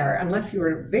sit there, unless you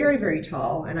were very, very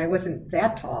tall, and I wasn't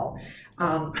that tall,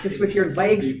 just with your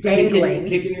legs dangling.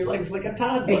 Kicking your legs like a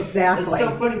toddler. Exactly. It's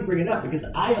so funny to bring it up, because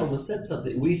I almost said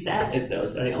something. We sat at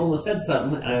those, and I almost said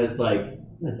something, and I was like,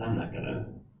 I'm not going to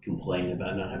complain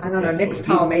about not having I don't know, Nick's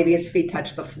tall, maybe his feet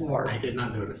touch the floor. I did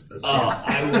not notice this. Oh,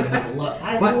 I would have loved...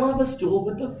 I love a stool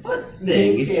with a foot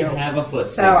thing. You should have a foot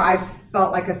thing. So I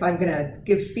felt like if I'm going to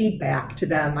give feedback to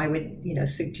them, I would,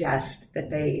 suggest that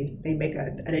they make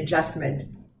an adjustment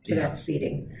to that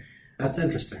seating. That's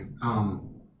interesting.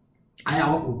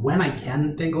 When I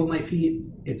can dangle my feet,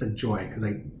 it's a joy because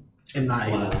I am not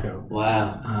able to.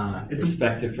 Wow. It's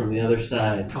perspective from the other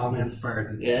side. Tall man's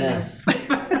burden. Yeah.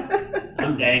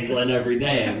 I'm dangling every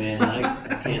day, man.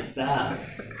 I can't stop.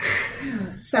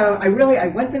 So I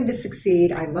want them to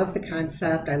succeed. I love the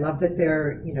concept. I love that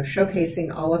they're,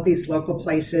 showcasing all of these local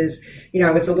places.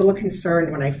 I was a little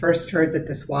concerned when I first heard that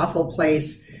this waffle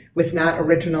place was not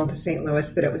original to St. Louis,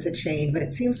 that it was a chain, but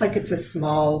it seems like it's a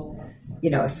small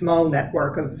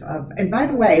network of, and by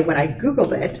the way, when I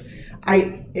Googled it,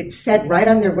 it said right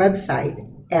on their website,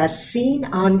 as seen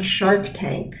on Shark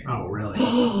Tank. Oh, really?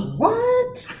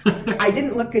 What? I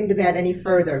didn't look into that any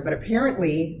further, but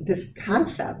apparently this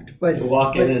concept was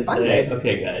walk in and funded. Say,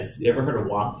 okay, guys, you ever heard of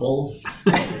waffles?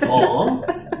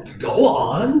 Go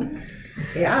on.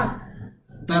 Yeah.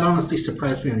 That honestly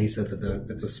surprised me when you said that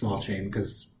it's a small chain,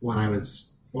 because when I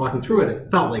was walking through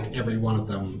it felt like every one of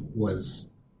them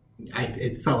was...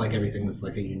 it felt like everything was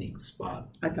like a unique spot.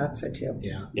 I thought so too.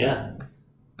 Yeah. Yeah.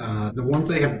 The ones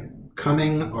they have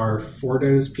coming are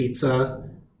Fordo's Pizza,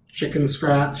 Chicken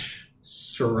Scratch,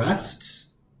 Surest,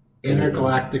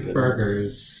 Intergalactic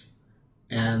Burgers,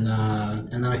 and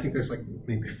then I think there's like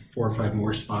maybe 4 or 5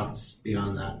 more spots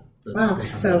beyond that they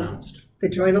haven't announced. The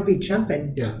joint will be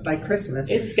jumping by Christmas.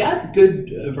 It's got good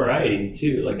variety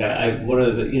too. Like I one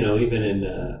of the even in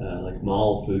like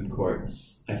mall food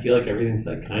courts, I feel like everything's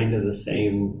like kind of the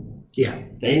same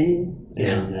thing.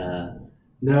 Yeah. And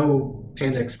no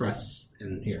Panda Express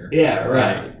in here. Yeah,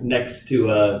 right. Next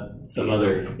to some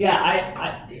other. Yeah,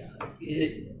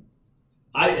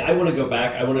 I want to go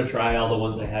back. I want to try all the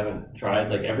ones I haven't tried.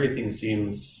 Like everything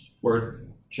seems worth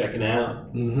checking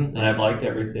out, and I've liked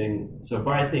everything so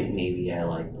far. I think maybe I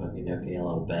like Poke Noke a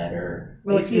little better.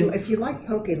 Well, if you like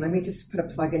Poke, let me just put a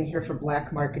plug in here for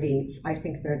Black Market Eats. I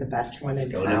think they're the best one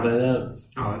in town. Go to my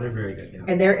notes. Oh, they're very good. Yeah.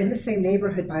 And they're in the same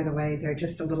neighborhood, by the way. They're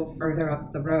just a little further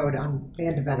up the road on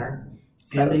Vandeventer.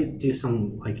 So, and they do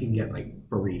some, like, you can get like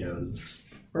burritos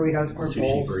or sushi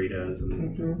bowls. Burritos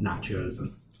and nachos,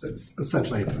 and it's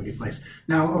essentially a Poke place.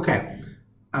 Now, okay,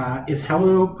 is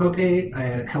Hello Poke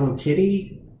a Hello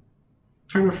Kitty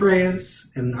term of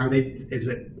phrase? And is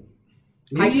it?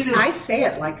 I say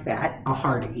it like that. A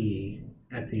hard E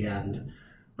at the end,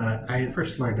 but I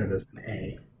first learned it as an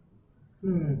A.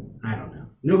 I don't know.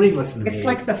 Nobody listened to me. It's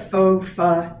like the faux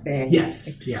fa thing.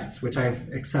 Yes, which I've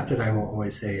accepted. I will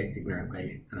always say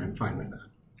ignorantly, and I'm fine with that.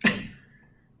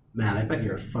 Matt, I bet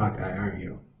you're a pho guy, aren't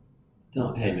you?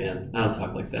 Hey man, I don't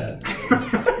talk like that.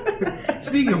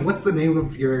 Speaking of, what's the name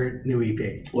of your new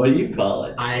EP? What do you call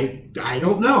it? I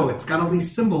don't know. It's got all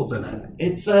these symbols in it.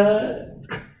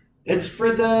 It's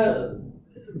for the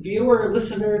viewer,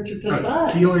 listener to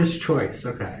decide. Dealer's choice.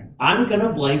 Okay. I'm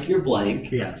gonna blank your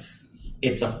blank. Yes.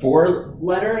 It's a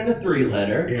 4-letter and a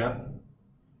 3-letter. Yep.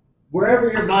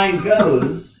 Wherever your mind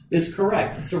goes is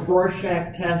correct. It's a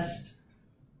Rorschach test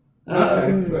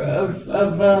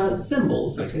of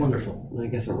symbols. That's wonderful. I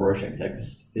guess a Rorschach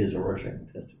test is a Rorschach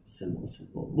test of symbol.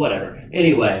 Whatever.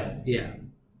 Anyway. Yeah.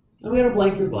 I'm gonna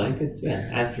blank your blank. It's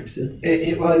asterisks.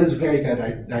 It is very good.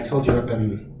 I told you I've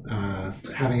been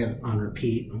having it on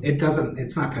repeat.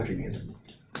 It's not country music.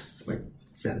 It's like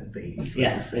synth.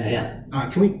 Yeah.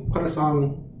 Can we put a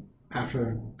song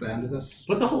after the end of this?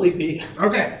 Put the whole EP.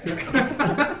 Okay.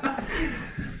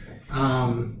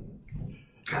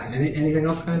 Anything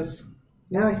else, guys?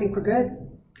 No, I think we're good.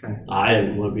 Okay. I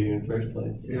didn't want to be here in the first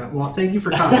place. Yeah. Well, thank you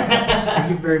for coming.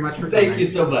 Thank you very much for coming. Thank you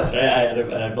so much. I had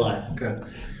a blast. Good.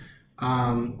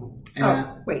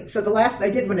 Wait. So the last I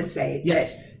did want to say.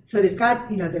 Yes. So they've got,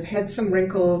 they've had some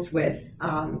wrinkles with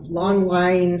long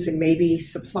lines and maybe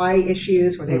supply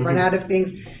issues where they've run out of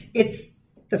things. It's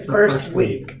the first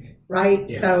week, right?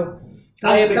 Yeah. So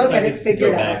I am they'll get excited it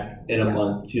figured to go out. back in a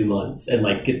month, 2 months, and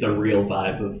get the real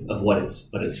vibe of what it's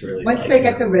really Once like. they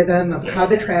get the rhythm of how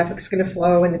the traffic's going to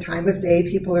flow and the time of day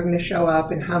people are going to show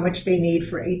up and how much they need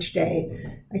for each day,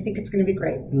 I think it's going to be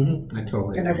great. Mm-hmm. I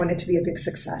totally And I agree. want it to be a big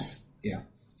success. Yeah.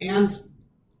 And,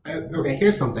 okay,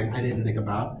 here's something I didn't think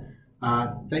about,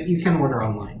 that you can order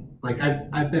online.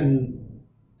 I've been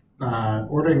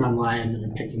ordering online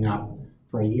and picking up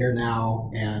for a year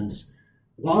now, and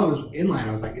while I was in line,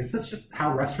 I was like, is this just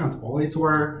how restaurants always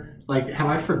were? Have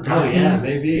I forgotten? Oh, yeah,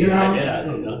 maybe. Yeah, I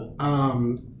don't know.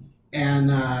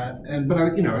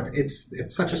 But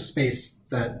it's such a space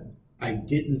that I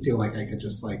didn't feel like I could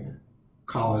just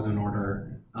call it an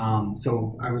order.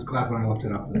 So I was glad when I looked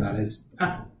it up that is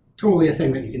totally a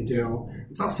thing that you can do.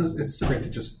 It's so great to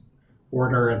just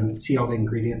order and see all the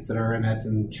ingredients that are in it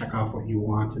and check off what you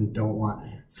want and don't want.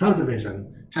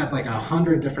 Subdivision had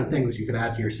 100 different things you could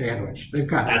add to your sandwich. They've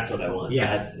got That's what I want.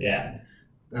 Yeah.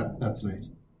 That's nice.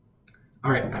 All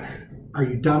right, are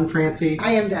you done, Francie?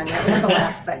 I am done. That was the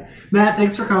last thing. Matt,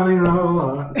 thanks for coming.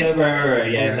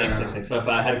 Thanks. So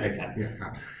I had a great time.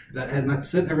 Yeah. And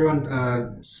that's it,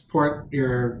 everyone. Support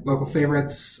your local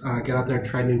favorites. Get out there,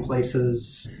 try new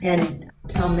places. And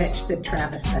tell Mitch that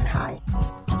Travis said hi.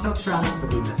 Tell Travis that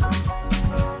we miss him.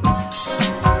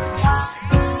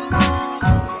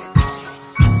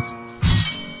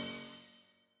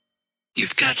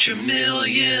 You've got your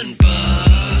 $1,000,000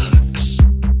 bucks.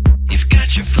 You've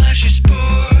got your flashy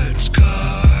sports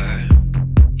car.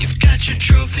 You've got your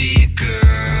trophy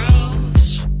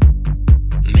girls.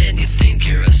 Man, you think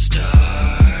you're a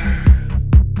star.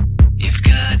 You've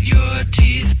got your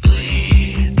teeth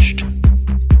bleached.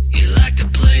 You like to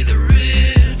play the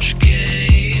rich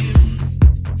game.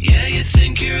 Yeah, you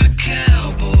think you're a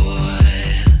cowboy.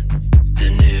 The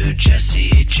new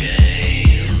Jesse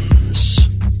James.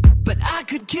 But I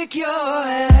could kick your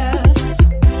ass.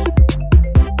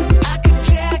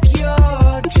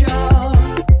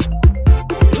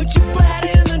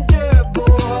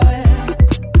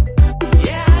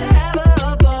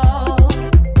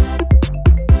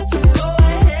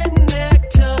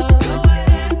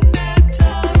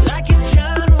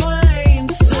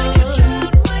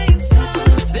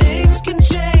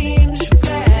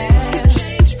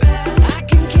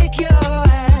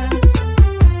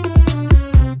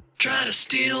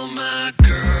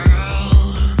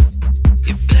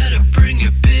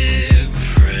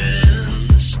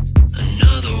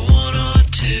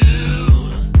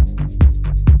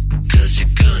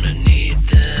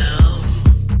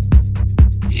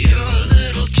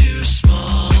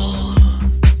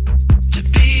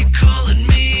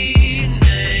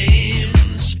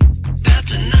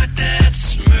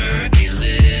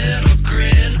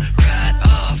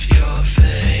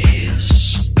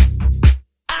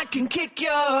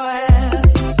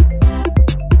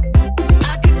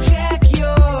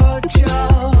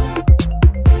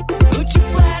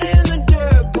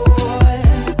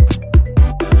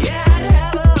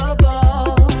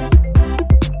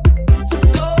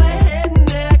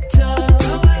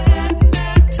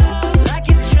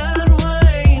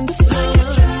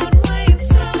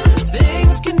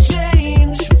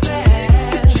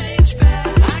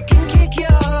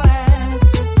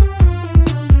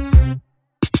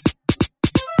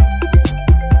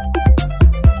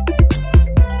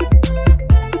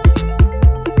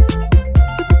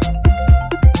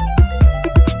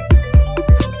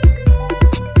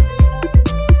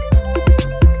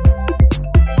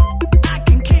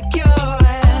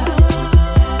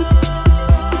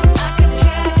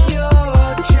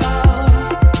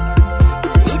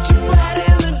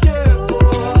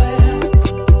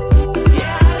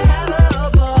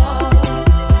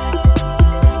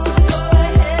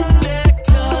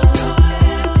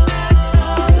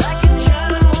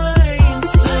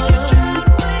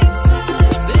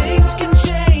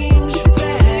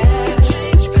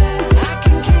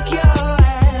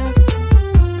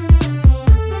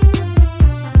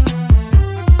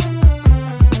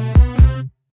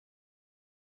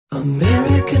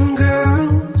 American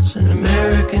girls and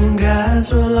American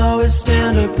guys will always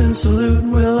stand up and salute.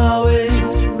 We'll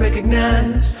always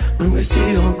recognize when we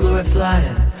see old glory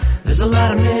flying. There's a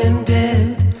lot of men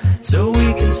dead, so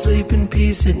we can sleep in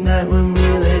peace at night when we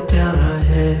lay down our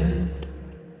head.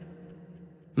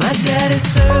 My daddy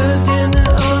served in the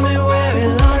army where he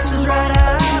lost his right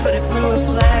eye, but he flew a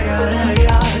flag out in our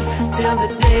yard till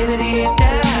the day that he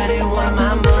died. He wanted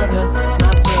my mother,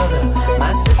 my brother,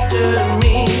 my sister and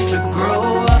me to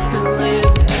grow up and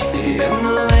live happy in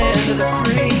the land of the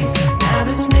free. Now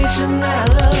this nation that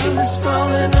I love is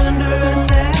falling under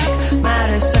attack.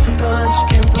 Mighty second punch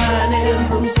came flying in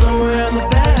from somewhere in the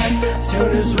back.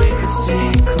 Soon as we could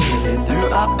see clearly through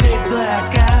our big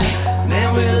black eye,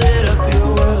 man, we lit up your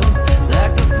world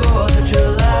like the 4th of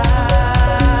July.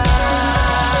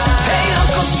 Hey,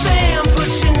 Uncle Sam,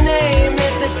 put your name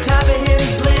at the top of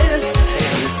his list.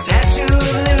 And the Statue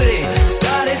of Liberty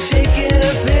started shaking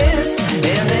a fist.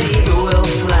 And the eagle will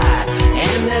fly,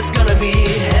 and there's gonna be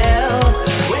hell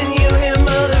when you hear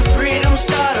Mother Freedom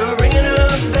start ringing a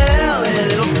bell.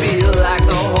 And it'll feel like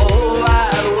the whole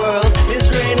wide world is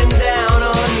raining down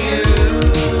on you.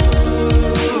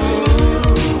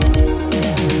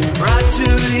 Brought to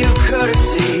you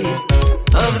courtesy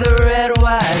of the red,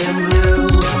 white, and blue.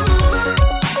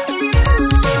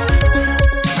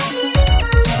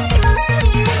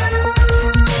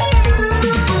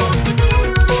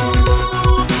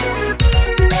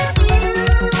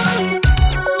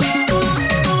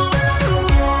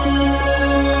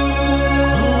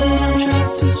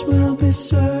 Justice will be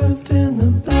served and the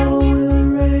battle will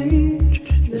rage.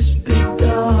 This big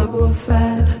dog will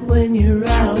fight when you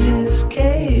rattle his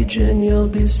cage, and you'll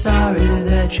be sorry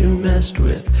that you messed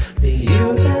with the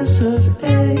US of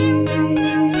A.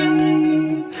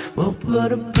 We'll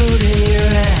put a boot in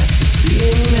your ass, it's the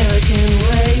American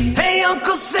way. Hey,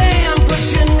 Uncle Sam, put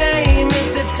your name at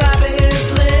the top of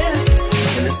his list.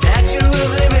 And the Statue of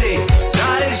Liberty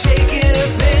started shaking a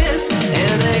fist.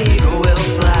 And the eagle will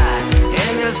fly,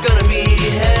 and there's gonna be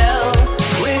hell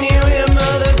when you hear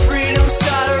Mother Freedom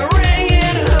start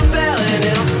ringing her bell. And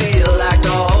it'll feel like the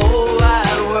whole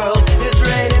wide world is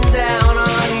raining down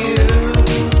on you.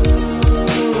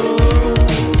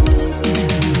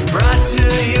 Brought to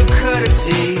you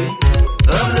courtesy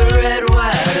of the red,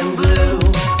 white, and blue.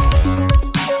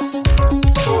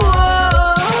 Whoa,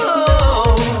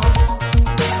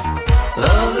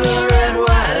 of the red,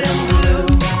 white, and blue.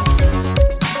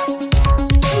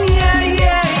 Yeah,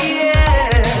 yeah,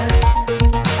 yeah.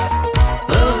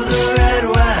 Of the red,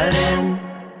 white, and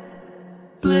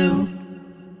blue.